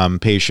active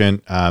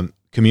patient,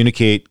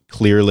 communicate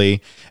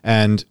clearly,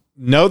 and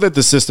know that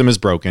the system is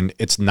broken.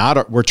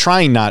 We're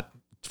trying not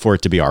for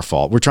it to be our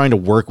fault. We're trying to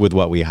work with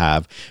what we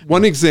have.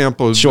 One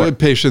example of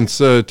patients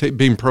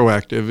being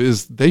proactive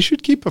is they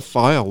should keep a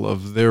file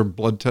of their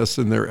blood tests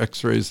and their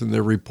x-rays and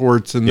their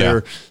reports and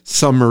their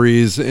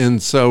summaries.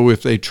 And so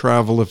if they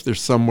travel, if they're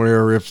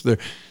somewhere,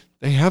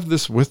 they have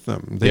this with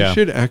them. They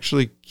should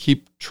actually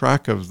keep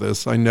track of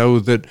this. I know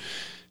that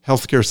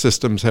healthcare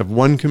systems have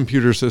one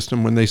computer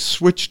system. When they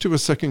switch to a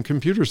second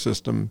computer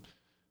system,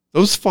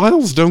 those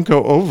files don't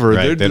go over.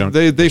 Right.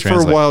 They for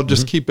a while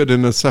just keep it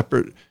in a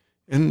separate...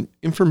 And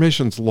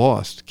information's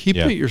lost. Keep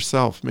it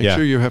yourself. Make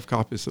sure you have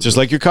copies of it. Just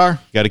like your car.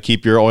 You got to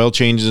keep your oil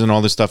changes and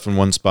all this stuff in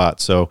one spot.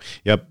 So,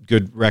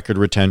 good record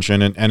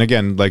retention. And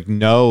again,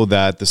 know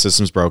that the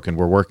system's broken.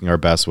 We're working our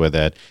best with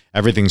it.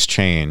 Everything's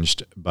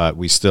changed,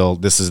 but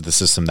this is the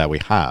system that we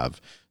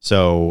have.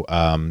 So,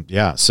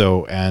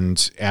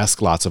 and ask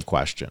lots of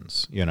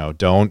questions.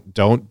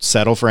 Don't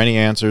settle for any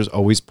answers.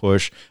 Always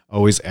push.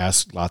 Always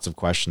ask lots of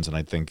questions. And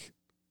I think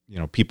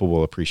people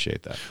will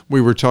appreciate that.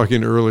 We were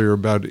talking earlier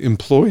about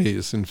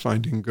employees and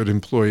finding good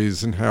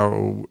employees and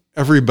how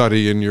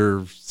everybody in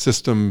your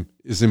system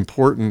is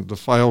important.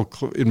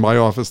 In my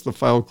office, the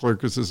file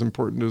clerk is as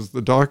important as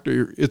the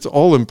doctor. It's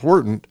all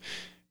important.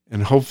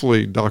 And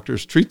hopefully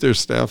doctors treat their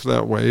staff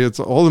that way.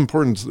 It's all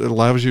important. It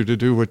allows you to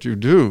do what you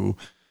do.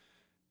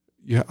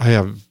 I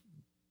have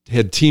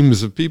had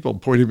teams of people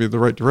pointing me in the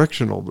right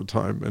direction all the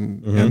time.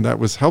 And that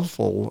was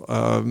helpful.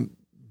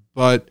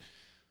 But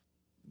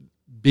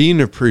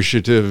being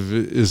appreciative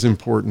is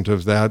important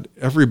of that.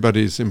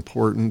 Everybody's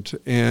important,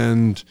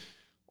 and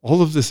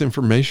all of this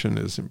information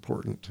is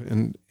important.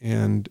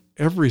 And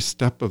every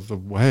step of the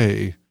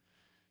way,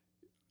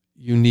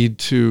 you need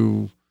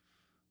to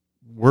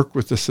work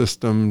with the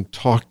system,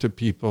 talk to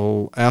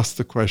people, ask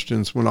the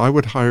questions. When I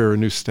would hire a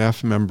new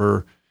staff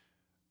member,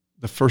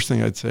 the first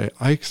thing I'd say,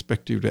 I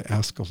expect you to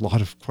ask a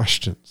lot of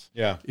questions.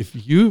 Yeah.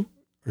 If you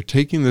are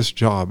taking this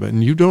job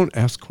and you don't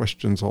ask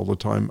questions all the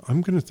time, I'm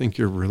going to think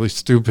you're really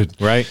stupid.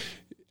 Right.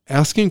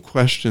 asking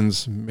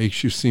questions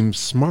makes you seem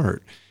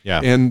smart.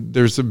 Yeah. And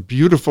there's a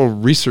beautiful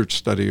research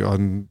study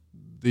on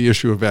the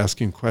issue of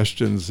asking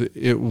questions.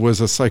 It was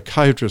a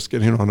psychiatrist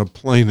getting on a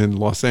plane in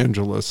Los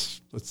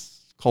Angeles,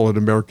 let's call it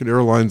American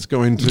Airlines,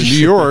 going to New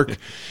York.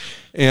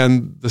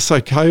 And the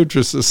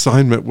psychiatrist's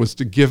assignment was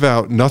to give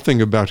out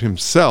nothing about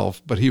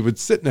himself, but he would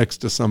sit next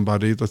to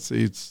somebody, let's say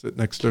he'd sit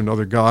next to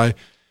another guy,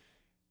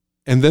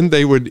 and then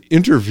they would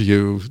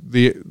interview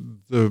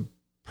the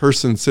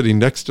person sitting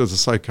next to the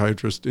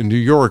psychiatrist in New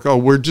York. Oh,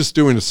 we're just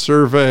doing a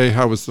survey.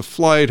 How was the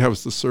flight? How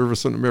was the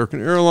service on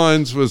American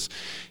Airlines? Was,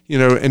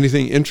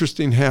 anything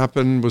interesting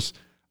happen?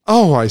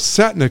 I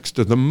sat next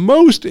to the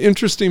most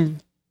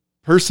interesting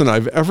person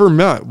I've ever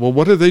met. Well,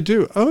 what do they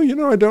do? Oh,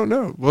 I don't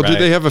know. Well, Right. do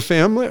they have a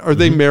family? Are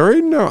they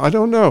married? No, I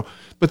don't know.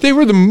 But they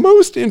were the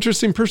most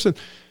interesting person.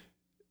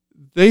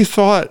 They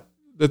thought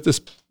that this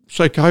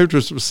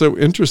psychiatrist was so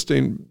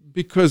interesting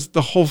because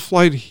the whole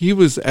flight he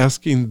was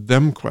asking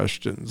them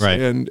questions. Right.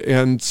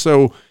 And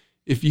so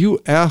if you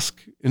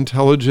ask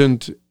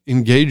intelligent,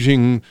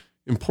 engaging,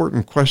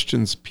 important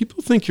questions,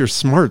 people think you're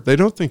smart. They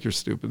don't think you're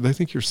stupid. They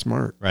think you're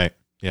smart. Right.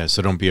 Yeah.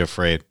 So don't be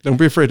afraid. Don't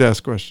be afraid to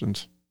ask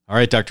questions. All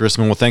right, Dr.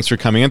 Rissman. Well, thanks for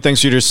coming in.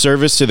 Thanks for your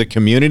service to the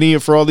community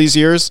for all these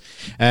years.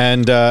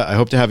 And I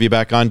hope to have you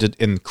back on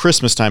in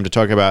Christmas time to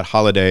talk about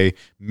holiday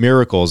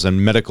miracles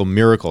and medical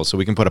miracles so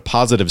we can put a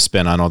positive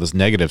spin on all this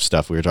negative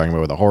stuff we were talking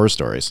about with the horror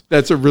stories.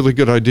 That's a really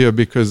good idea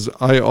because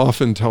I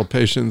often tell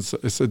patients,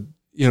 I said,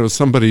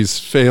 somebody's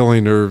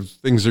failing or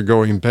things are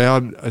going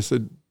bad. I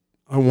said,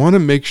 I want to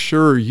make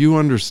sure you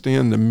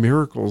understand the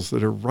miracles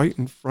that are right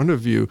in front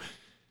of you.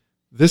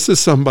 This is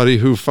somebody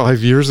who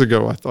 5 years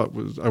ago I thought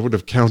I would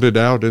have counted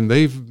out, and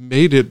they've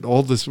made it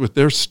all this with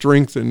their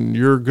strength and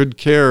your good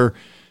care.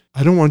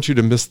 I don't want you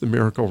to miss the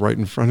miracle right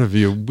in front of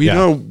you. We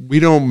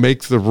don't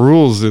make the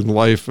rules in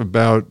life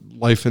about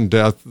life and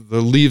death.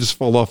 The leaves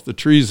fall off the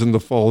trees in the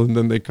fall, and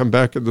then they come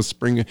back in the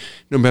spring.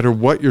 No matter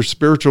what your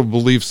spiritual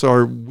beliefs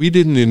are, we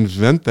didn't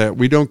invent that.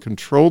 We don't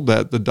control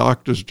that. The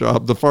doctor's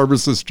job, the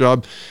pharmacist's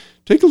job.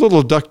 Take a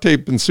little duct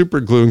tape and super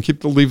glue and keep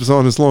the leaves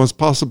on as long as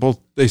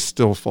possible. They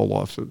still fall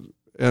off.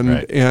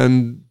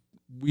 And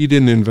we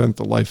didn't invent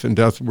the life and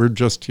death. We're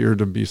just here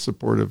to be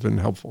supportive and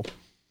helpful.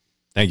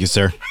 Thank you,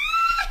 sir.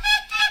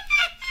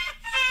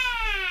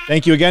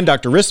 Thank you again,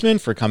 Dr.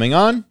 Rissman, for coming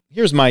on.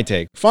 Here's my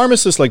take.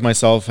 Pharmacists like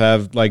myself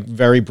have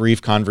very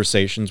brief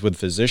conversations with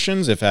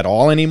physicians, if at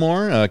all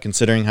anymore,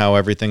 considering how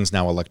everything's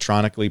now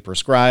electronically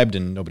prescribed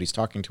and nobody's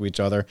talking to each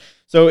other.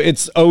 So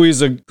it's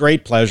always a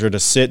great pleasure to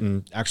sit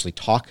and actually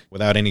talk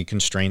without any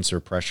constraints or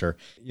pressure.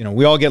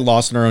 We all get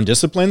lost in our own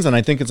disciplines, and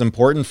I think it's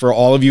important for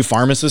all of you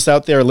pharmacists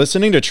out there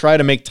listening to try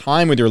to make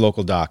time with your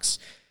local docs.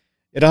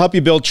 It'll help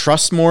you build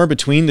trust more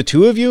between the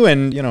two of you.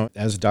 And,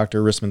 as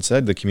Dr. Rissman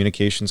said, the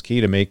communication's key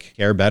to make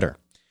care better.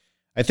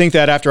 I think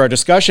that after our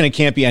discussion, it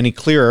can't be any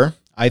clearer.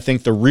 I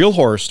think the real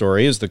horror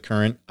story is the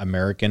current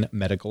American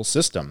medical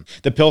system.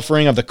 The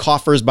pilfering of the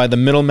coffers by the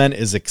middlemen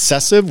is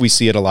excessive. We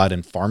see it a lot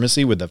in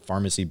pharmacy with the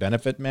pharmacy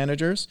benefit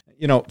managers.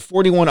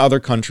 41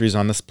 other countries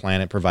on this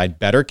planet provide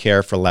better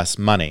care for less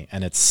money,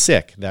 and it's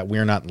sick that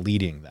we're not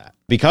leading that.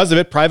 Because of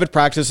it, private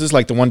practices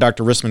like the one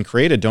Dr. Rissman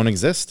created don't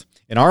exist.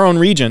 In our own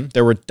region,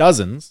 there were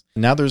dozens,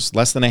 and now there's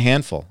less than a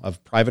handful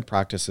of private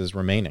practices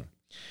remaining.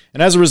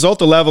 And as a result,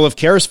 the level of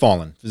care has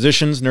fallen.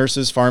 Physicians,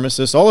 nurses,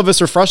 pharmacists, all of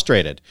us are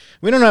frustrated.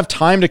 We don't have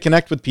time to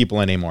connect with people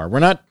anymore. We're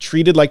not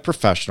treated like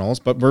professionals,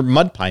 but we're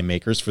mud pie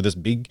makers for this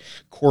big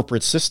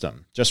corporate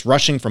system, just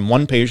rushing from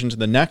one patient to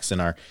the next,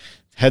 and our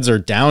heads are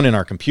down in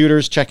our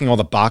computers, checking all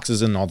the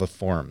boxes and all the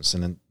forms,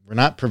 and we're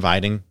not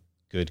providing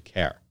good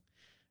care.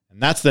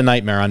 And that's the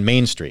nightmare on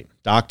Main Street.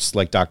 Docs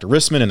like Dr.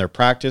 Rissman and their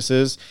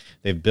practices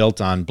they've built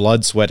on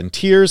blood, sweat, and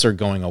tears are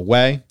going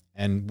away,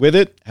 and with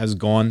it has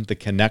gone the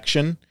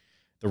connection.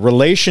 The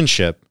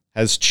relationship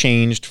has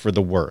changed for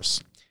the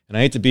worse. And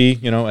I hate to be,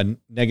 a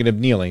negative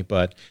Neely,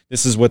 but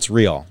this is what's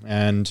real.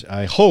 And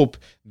I hope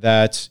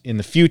that in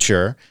the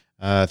future,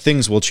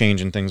 things will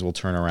change and things will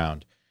turn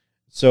around.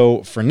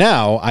 So for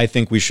now, I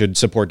think we should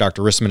support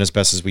Dr. Rissman as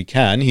best as we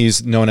can.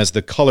 He's known as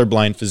the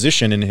colorblind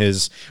physician in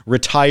his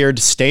retired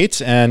state,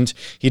 and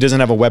he doesn't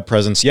have a web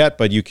presence yet,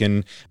 but you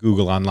can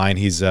Google online.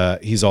 He's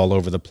all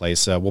over the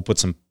place. We'll put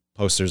some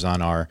posters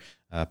on our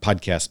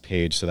podcast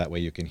page so that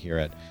way you can hear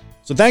it.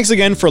 So thanks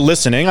again for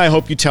listening. I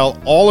hope you tell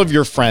all of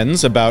your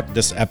friends about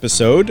this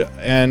episode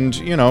and,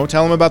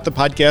 tell them about the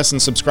podcast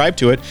and subscribe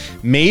to it.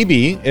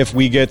 Maybe if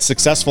we get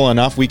successful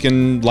enough, we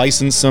can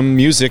license some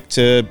music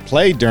to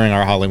play during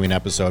our Halloween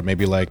episode,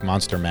 maybe like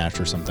Monster Mash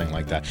or something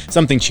like that.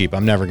 Something cheap.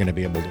 I'm never going to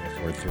be able to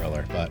afford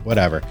Thriller, but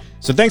whatever.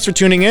 So thanks for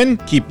tuning in.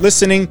 Keep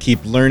listening,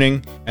 keep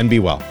learning, and be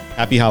well.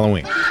 Happy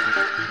Halloween.